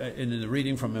remember in the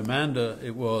reading from Amanda,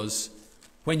 it was,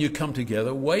 when you come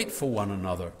together, wait for one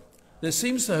another. There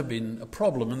seems to have been a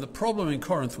problem, and the problem in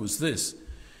Corinth was this,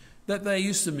 that they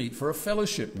used to meet for a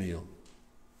fellowship meal.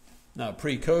 Now,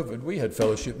 pre-COVID, we had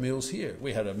fellowship meals here.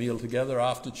 We had a meal together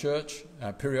after church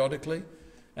periodically,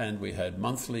 and we had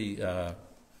monthly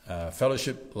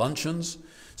fellowship luncheons.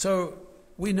 So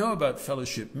we know about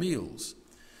fellowship meals.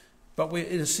 But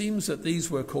it seems that these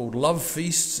were called love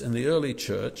feasts in the early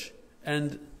church,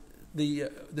 and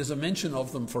there's a mention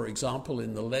of them, for example,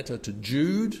 in the letter to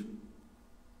Jude.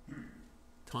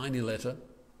 Tiny letter,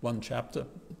 one chapter,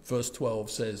 verse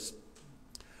 12 says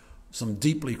some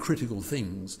deeply critical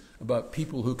things about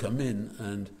people who come in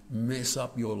and mess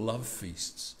up your love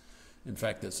feasts. In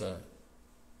fact, it's a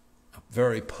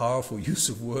very powerful use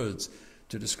of words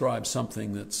to describe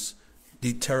something that's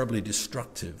terribly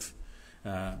destructive.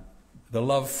 The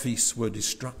love feasts were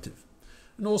destructive.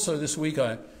 And also this week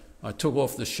I took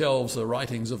off the shelves the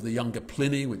writings of the younger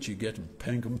Pliny, which you get in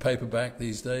pen and paperback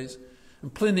these days.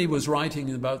 And Pliny was writing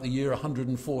in about the year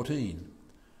 114.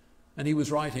 And he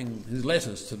was writing his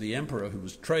letters to the emperor, who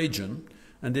was Trajan.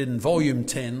 And in volume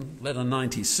 10, letter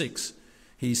 96,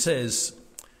 he says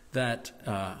that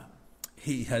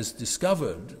he has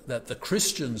discovered that the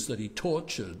Christians that he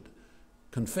tortured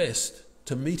confessed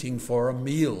to meeting for a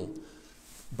meal.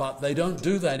 But they don't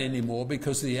do that anymore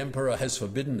because the emperor has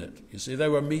forbidden it. You see, they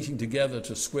were meeting together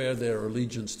to swear their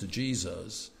allegiance to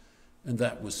Jesus, and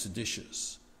that was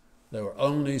seditious. They were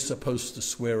only supposed to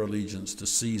swear allegiance to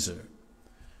Caesar.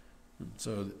 And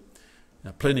so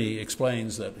Pliny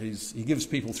explains that he gives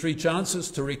people 3 chances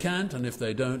to recant, and if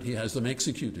they don't, he has them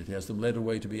executed. He has them led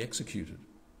away to be executed.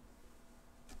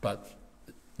 But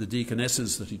the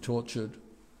deaconesses that he tortured,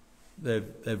 they've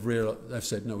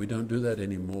said, no, we don't do that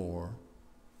anymore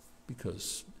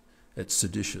because it's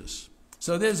seditious.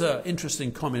 So there's an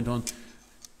interesting comment on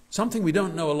something we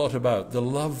don't know a lot about, the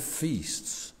love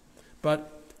feasts.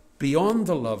 But beyond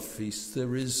the love feasts,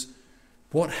 there is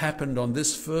what happened on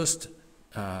this first,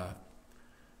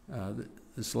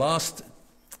 this last,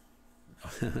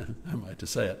 how am I to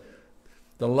say it,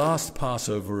 the last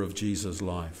Passover of Jesus'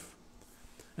 life.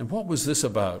 And what was this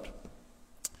about?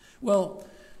 Well,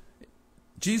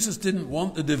 Jesus didn't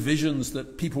want the divisions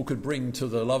that people could bring to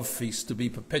the love feast to be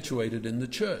perpetuated in the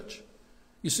church.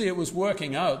 You see, it was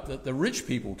working out that the rich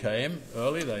people came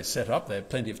early, they set up, they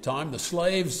had plenty of time. The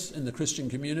slaves in the Christian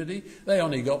community, they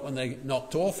only got when they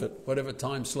knocked off at whatever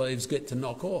time slaves get to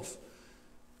knock off.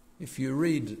 If you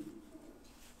read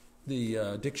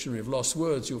the Dictionary of Lost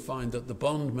Words, you'll find that the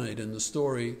bondmaid in the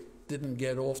story didn't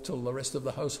get off till the rest of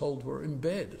the household were in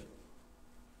bed.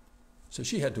 So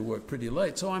she had to work pretty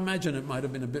late. So I imagine it might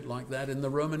have been a bit like that in the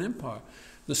Roman Empire.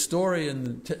 The story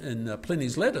in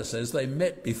Pliny's letter says they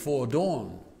met before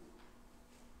dawn.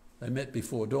 They met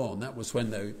before dawn. That was when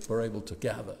they were able to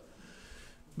gather.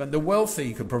 But the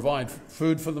wealthy could provide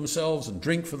food for themselves and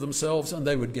drink for themselves, and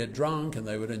they would get drunk and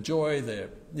they would enjoy they're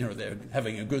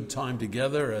having a good time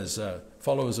together as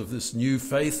followers of this new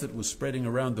faith that was spreading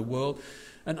around the world.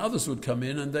 And others would come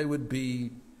in and they would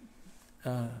be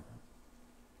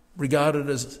regarded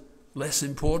as less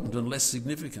important and less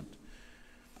significant.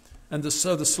 And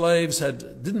so the slaves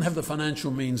didn't have the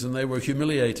financial means, and they were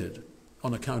humiliated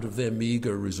on account of their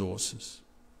meager resources.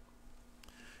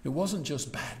 It wasn't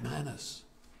just bad manners.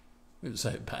 We would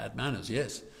say bad manners,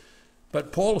 yes.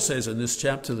 But Paul says in this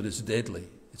chapter that it's deadly.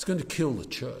 It's going to kill the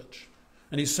church.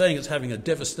 And he's saying it's having a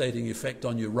devastating effect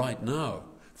on you right now.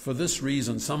 For this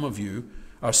reason, some of you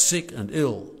are sick and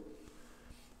ill.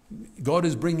 God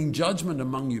is bringing judgment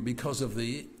among you because of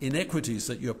the inequities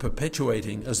that you're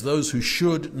perpetuating as those who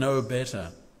should know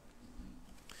better.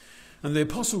 And the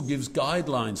apostle gives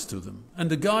guidelines to them. And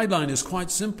the guideline is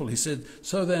quite simple. He said,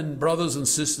 so then, brothers and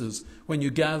sisters, when you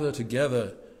gather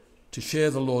together to share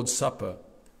the Lord's Supper,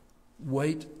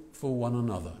 wait for one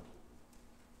another.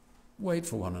 Wait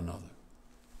for one another.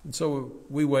 And so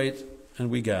we wait and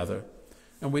we gather,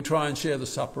 and we try and share the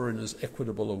supper in as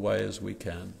equitable a way as we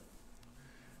can.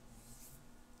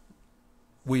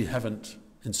 We haven't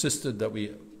insisted that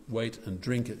we wait and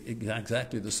drink at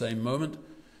exactly the same moment.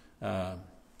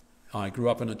 I grew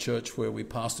up in a church where we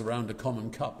passed around a common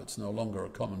cup. It's no longer a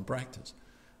common practice.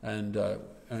 And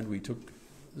we took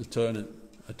a turn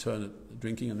at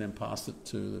drinking and then passed it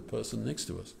to the person next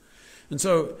to us. And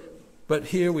so, but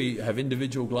here we have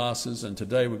individual glasses, and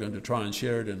today we're going to try and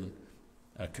share it in,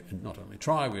 not only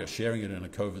try, we are sharing it in a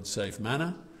COVID-safe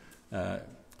manner.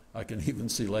 I can even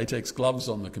see latex gloves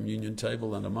on the communion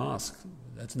table and a mask.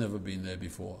 That's never been there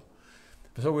before.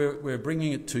 So we're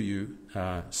bringing it to you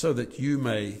so that you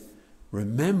may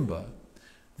remember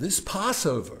this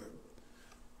Passover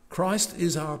Christ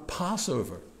is our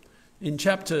Passover. In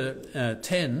chapter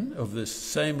 10 of this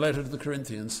same letter to the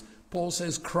Corinthians, Paul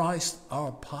says Christ,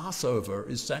 our Passover,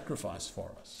 is sacrificed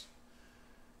for us.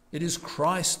 It is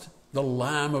Christ, the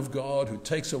Lamb of God, who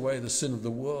takes away the sin of the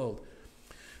world,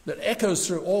 that echoes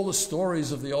through all the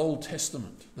stories of the Old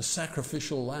Testament, the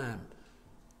sacrificial lamb.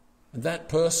 And that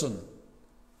person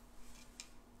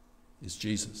is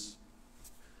Jesus.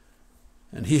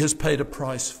 And he has paid a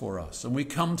price for us, and we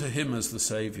come to him as the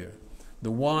Saviour.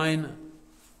 The wine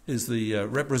is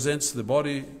represents the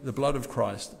body, the blood of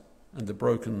Christ, and the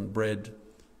broken bread,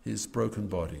 his broken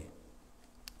body.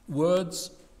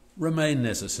 Words remain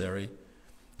necessary.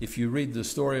 If you read the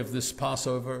story of this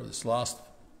Passover, this last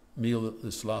meal,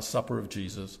 this last supper of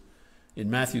Jesus, in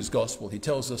Matthew's Gospel, he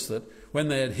tells us that when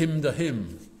they had hymned a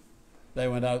hymn, they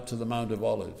went out to the Mount of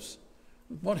Olives.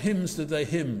 What hymns did they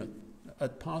hymn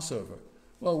at Passover?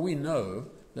 Well, we know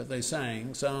that they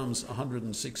sang Psalms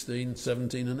 116,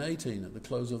 17 and 18 at the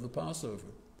close of the Passover.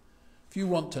 If you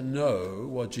want to know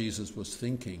what Jesus was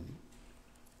thinking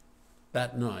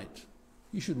that night,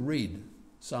 you should read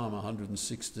Psalm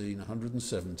 116,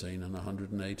 117 and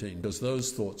 118, because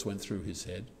those thoughts went through his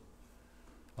head.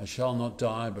 I shall not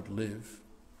die but live.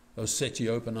 O set ye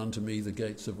open unto me the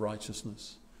gates of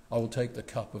righteousness. I will take the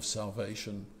cup of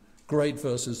salvation. Great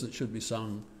verses that should be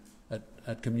sung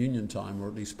at communion time, or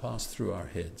at least pass through our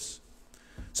heads.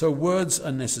 So words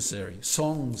are necessary.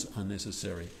 Songs are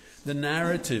necessary. The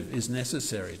narrative is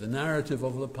necessary. The narrative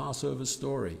of the Passover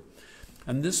story.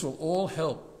 And this will all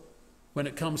help when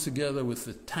it comes together with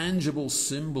the tangible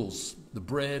symbols, the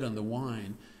bread and the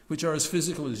wine, which are as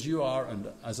physical as you are and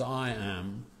as I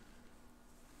am.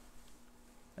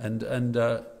 And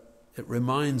it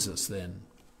reminds us then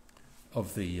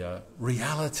of the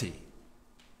reality.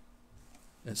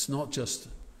 It's not just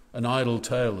an idle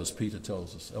tale, as Peter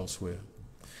tells us elsewhere.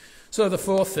 So the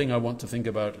fourth thing I want to think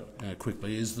about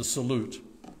quickly is the salute.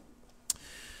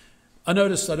 I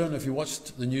noticed, I don't know if you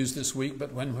watched the news this week,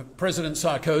 but when President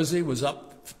Sarkozy was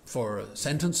up for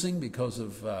sentencing because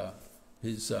of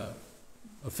his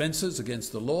offences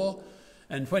against the law,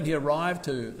 and when he arrived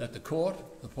at the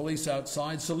court, the police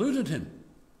outside saluted him.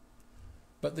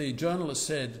 But the journalist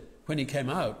said when he came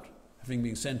out, having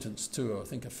been sentenced to, I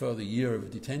think, a further year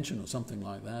of detention or something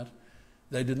like that,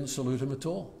 they didn't salute him at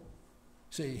all.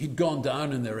 See, he'd gone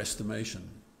down in their estimation.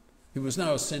 He was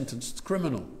now a sentenced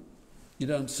criminal. You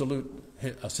don't salute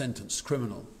a sentenced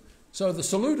criminal. So the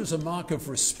salute is a mark of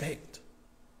respect.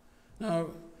 Now,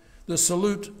 the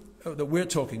salute that we're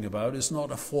talking about is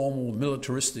not a formal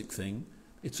militaristic thing.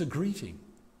 It's a greeting.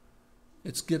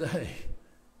 It's g'day.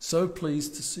 So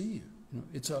pleased to see you.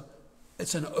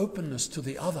 It's an openness to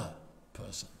the other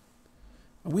person.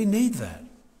 And we need that.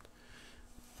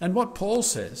 And what Paul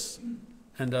says,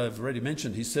 and I've already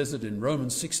mentioned, he says it in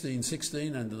Romans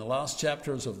 16:16 and in the last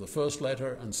chapters of the first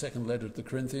letter and second letter to the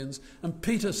Corinthians, and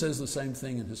Peter says the same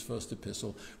thing in his first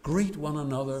epistle. Greet one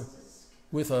another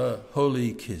with a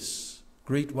holy kiss.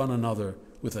 Greet one another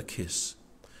with a kiss.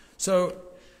 So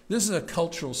this is a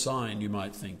cultural sign, you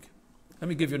might think. Let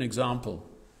me give you an example.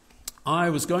 I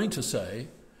was going to say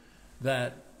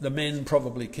that the men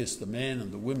probably kissed the men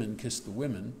and the women kissed the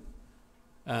women.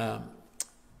 But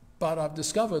I've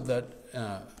discovered that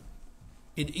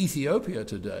in Ethiopia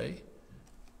today,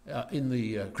 in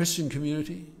the Christian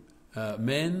community,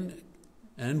 men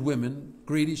and women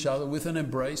greet each other with an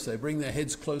embrace. They bring their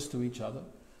heads close to each other.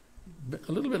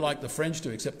 A little bit like the French do,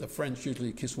 except the French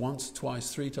usually kiss once,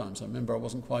 twice, three times. I remember I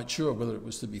wasn't quite sure whether it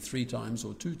was to be 3 times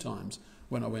or 2 times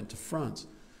when I went to France.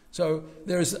 So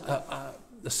there's a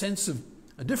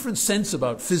different sense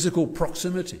about physical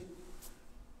proximity.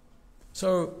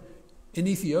 So in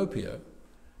Ethiopia,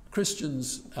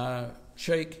 Christians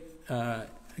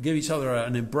give each other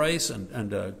an embrace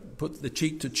and put the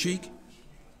cheek to cheek.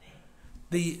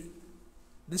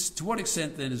 To what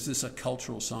extent then is this a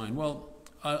cultural sign? Well,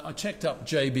 I checked up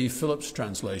J.B. Phillips'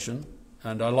 translation,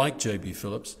 and I like J.B.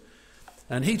 Phillips,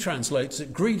 and he translates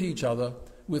it, greet each other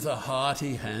with a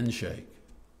hearty handshake.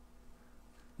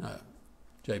 Now,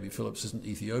 J.B. Phillips isn't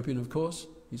Ethiopian, of course,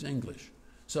 he's English.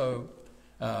 So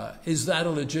is that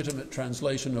a legitimate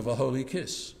translation of a holy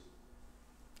kiss?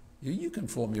 You can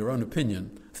form your own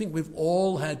opinion. I think we've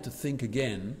all had to think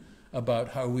again about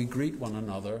how we greet one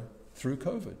another through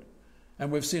COVID.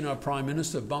 And we've seen our Prime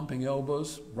Minister bumping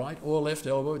elbows, right or left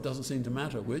elbow, it doesn't seem to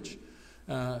matter which,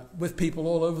 with people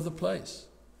all over the place.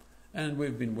 And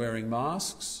we've been wearing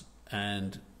masks,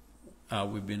 and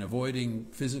we've been avoiding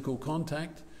physical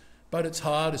contact. But it's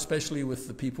hard, especially with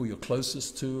the people you're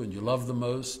closest to and you love the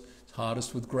most. It's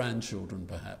hardest with grandchildren,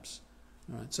 perhaps.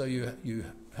 All right, so you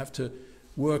have to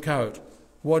work out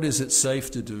What is it safe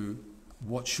to do?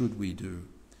 What should we do?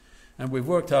 And we've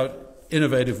worked out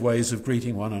innovative ways of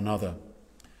greeting one another.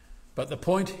 But the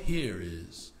point here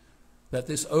is that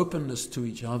this openness to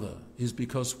each other is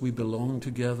because we belong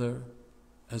together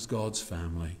as God's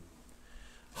family.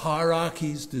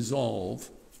 Hierarchies dissolve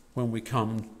when we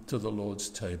come to the Lord's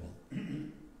table.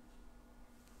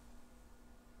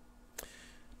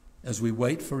 As we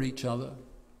wait for each other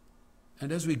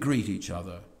and as we greet each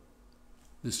other,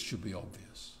 this should be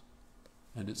obvious.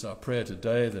 And it's our prayer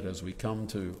today that as we come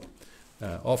to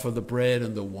offer the bread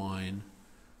and the wine,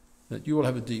 that you will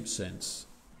have a deep sense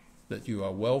that you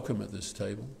are welcome at this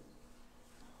table.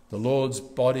 The Lord's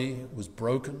body was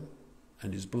broken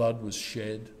and his blood was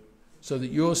shed so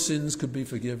that your sins could be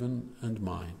forgiven and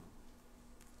mine.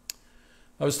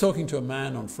 I was talking to a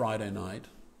man on Friday night.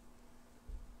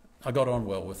 I got on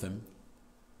well with him.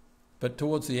 But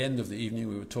towards the end of the evening,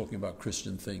 we were talking about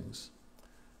Christian things.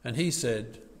 And he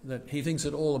said that he thinks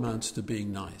it all amounts to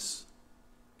being nice.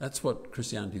 That's what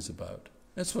Christianity is about.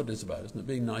 That's what it's about, isn't it?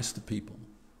 Being nice to people.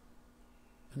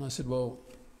 And I said, well,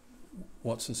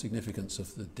 what's the significance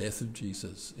of the death of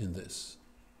Jesus in this?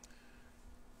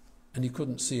 And he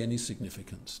couldn't see any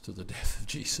significance to the death of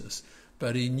Jesus.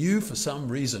 But he knew for some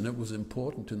reason it was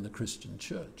important in the Christian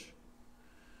church.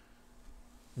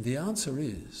 And the answer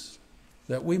is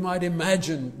that we might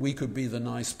imagine we could be the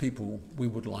nice people we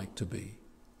would like to be.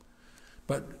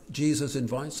 But Jesus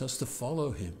invites us to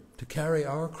follow him, to carry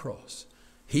our cross.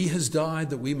 He has died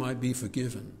that we might be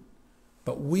forgiven.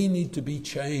 But we need to be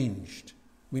changed.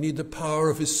 We need the power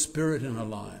of his Spirit in our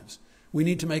lives. We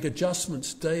need to make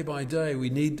adjustments day by day. We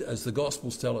need, as the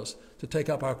Gospels tell us, to take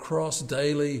up our cross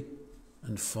daily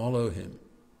and follow him.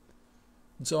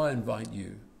 And so I invite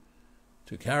you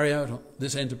to carry out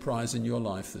this enterprise in your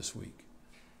life this week,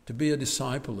 to be a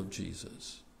disciple of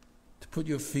Jesus, to put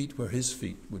your feet where his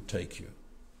feet would take you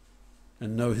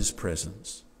and know his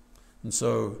presence. And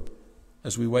so,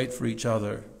 as we wait for each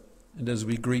other and as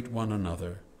we greet one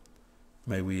another,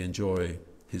 may we enjoy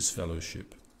his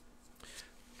fellowship.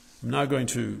 I'm now going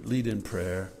to lead in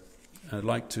prayer. I'd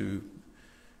like to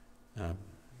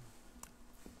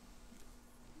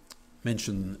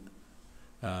mention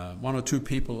one or two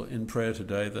people in prayer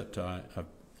today that I have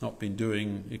not been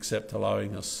doing except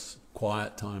allowing us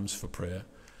quiet times for prayer.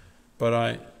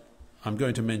 But I'm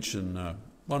going to mention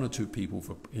one or two people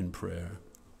in prayer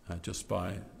just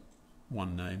by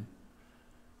one name.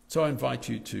 So I invite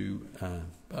you to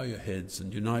bow your heads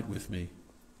and unite with me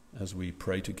as we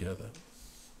pray together.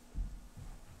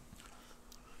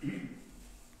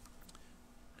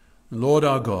 Lord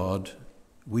our God,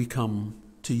 we come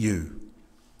to you.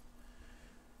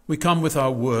 We come with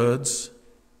our words,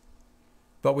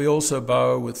 but we also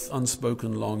bow with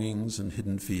unspoken longings and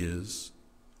hidden fears.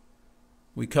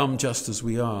 We come just as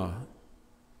we are,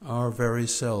 our very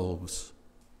selves,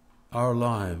 our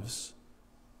lives,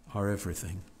 our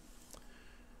everything.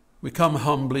 We come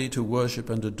humbly to worship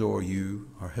and adore you,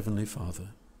 our Heavenly Father.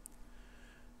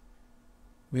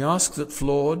 We ask that,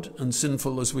 flawed and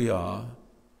sinful as we are,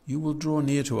 you will draw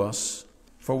near to us,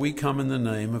 for we come in the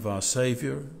name of our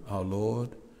Saviour, our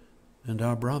Lord, and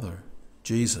our brother,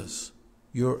 Jesus,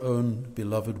 your own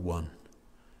beloved one.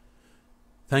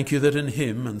 Thank you that in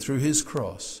him and through his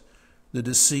cross, the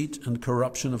deceit and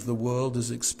corruption of the world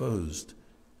is exposed,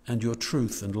 and your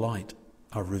truth and light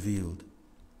are revealed.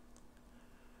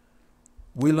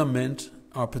 We lament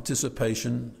our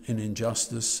participation in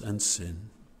injustice and sin.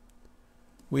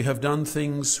 We have done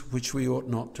things which we ought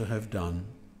not to have done,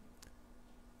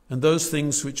 and those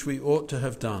things which we ought to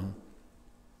have done,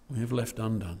 we have left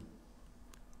undone.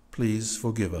 Please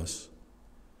forgive us.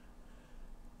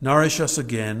 Nourish us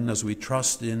again as we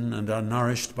trust in and are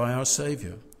nourished by our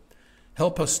Saviour.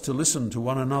 Help us to listen to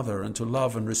one another and to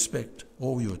love and respect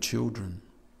all your children.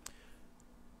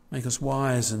 Make us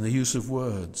wise in the use of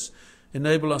words.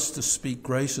 Enable us to speak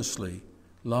graciously,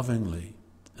 lovingly,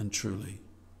 and truly.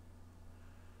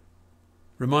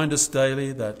 Remind us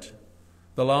daily that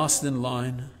the last in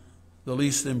line, the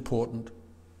least important,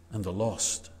 and the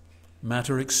lost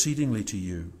matter exceedingly to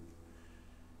you.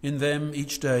 In them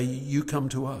each day you come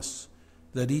to us,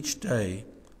 that each day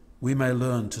we may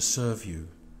learn to serve you.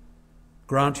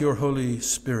 Grant your Holy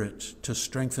Spirit to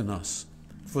strengthen us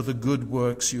for the good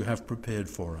works you have prepared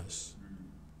for us.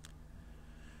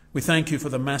 We thank you for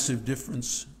the massive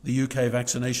difference the UK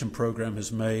vaccination programme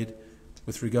has made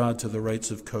with regard to the rates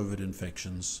of COVID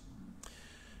infections.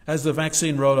 As the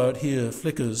vaccine rollout here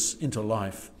flickers into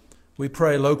life, we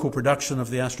pray local production of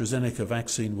the AstraZeneca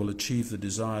vaccine will achieve the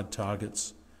desired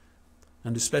targets,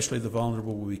 and especially the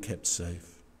vulnerable will be kept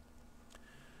safe.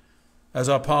 as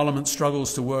our Parliament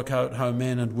struggles to work out how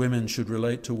men and women should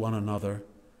relate to one another.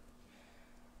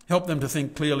 Help them to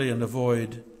think clearly and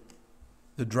avoid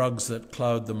the drugs that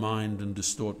cloud the mind and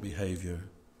distort behaviour.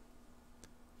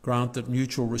 Grant that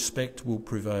mutual respect will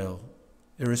prevail,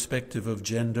 irrespective of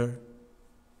gender,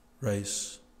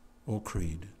 race, or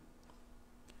creed.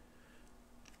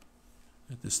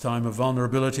 At this time of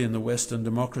vulnerability in the Western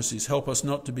democracies, help us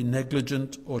not to be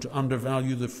negligent or to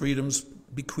undervalue the freedoms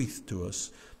bequeathed to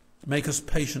us. Make us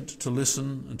patient to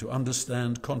listen and to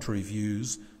understand contrary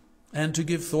views and to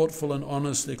give thoughtful and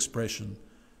honest expression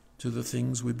to the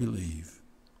things we believe.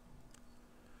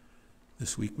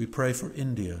 This week we pray for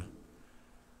India,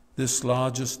 this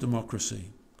largest democracy,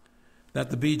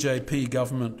 that the BJP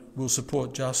government will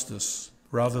support justice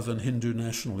rather than Hindu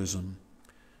nationalism,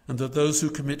 and that those who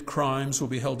commit crimes will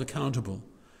be held accountable.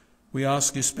 We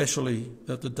ask especially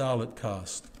that the Dalit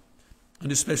caste,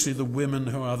 and especially the women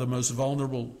who are the most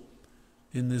vulnerable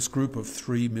in this group of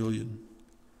 300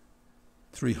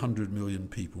 million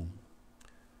people,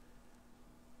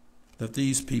 that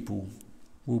these people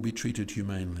will be treated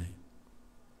humanely.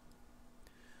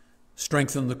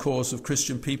 Strengthen the cause of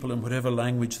Christian people in whatever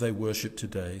language they worship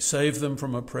today. Save them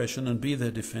from oppression and be their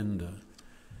defender.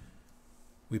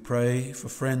 We pray for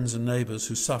friends and neighbours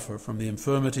who suffer from the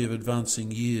infirmity of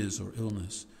advancing years or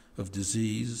illness, of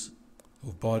disease,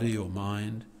 of body or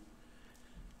mind.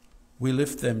 We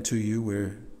lift them to you.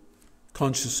 We're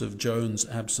conscious of Joan's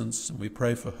absence, and we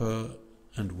pray for her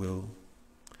and Will.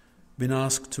 Been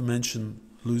asked to mention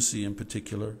Lucy in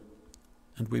particular,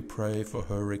 and we pray for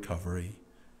her recovery,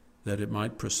 that it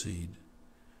might proceed.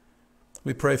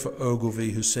 We pray for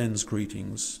Ogilvy, who sends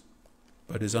greetings,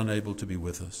 but is unable to be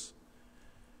with us.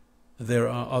 There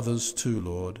are others too,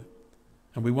 Lord,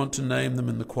 and we want to name them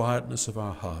in the quietness of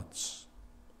our hearts.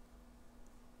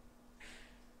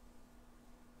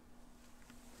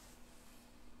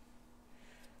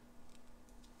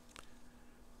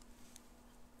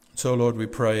 So, Lord, we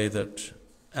pray that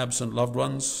absent loved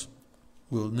ones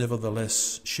will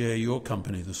nevertheless share your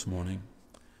company this morning,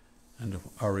 and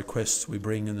our requests we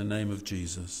bring in the name of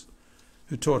Jesus,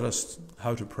 who taught us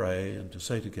how to pray and to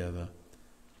say together,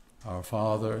 Our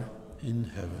Father in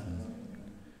heaven,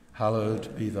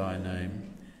 hallowed be thy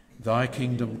name. Thy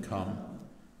kingdom come,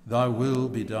 thy will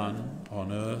be done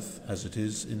on earth as it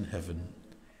is in heaven.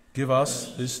 Give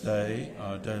us this day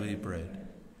our daily bread,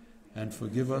 and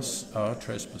forgive us our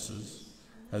trespasses,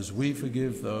 as we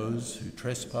forgive those who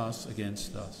trespass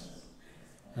against us.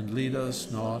 And lead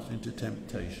us not into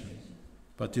temptation,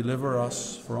 but deliver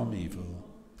us from evil.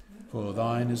 For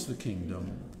thine is the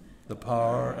kingdom, the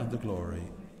power and the glory,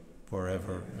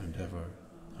 forever and ever.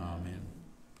 Amen.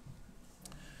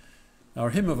 Our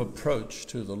hymn of approach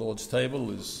to the Lord's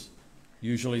table is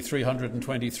usually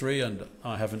 323, and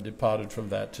I haven't departed from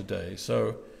that today.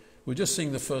 So we'll just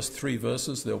sing the first 3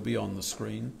 verses. They'll be on the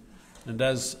screen. And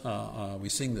as we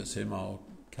sing this hymn, I'll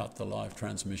cut the live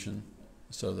transmission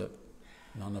so that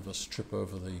none of us trip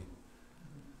over the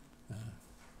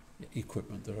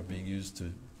equipment that are being used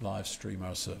to live stream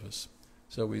our service.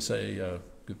 So we say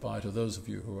goodbye to those of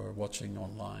you who are watching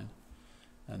online,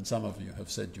 and some of you have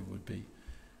said you would be,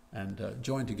 and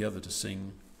join together to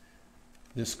sing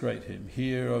this great hymn,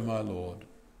 Here, O my Lord,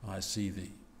 I see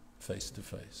thee face to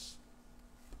face.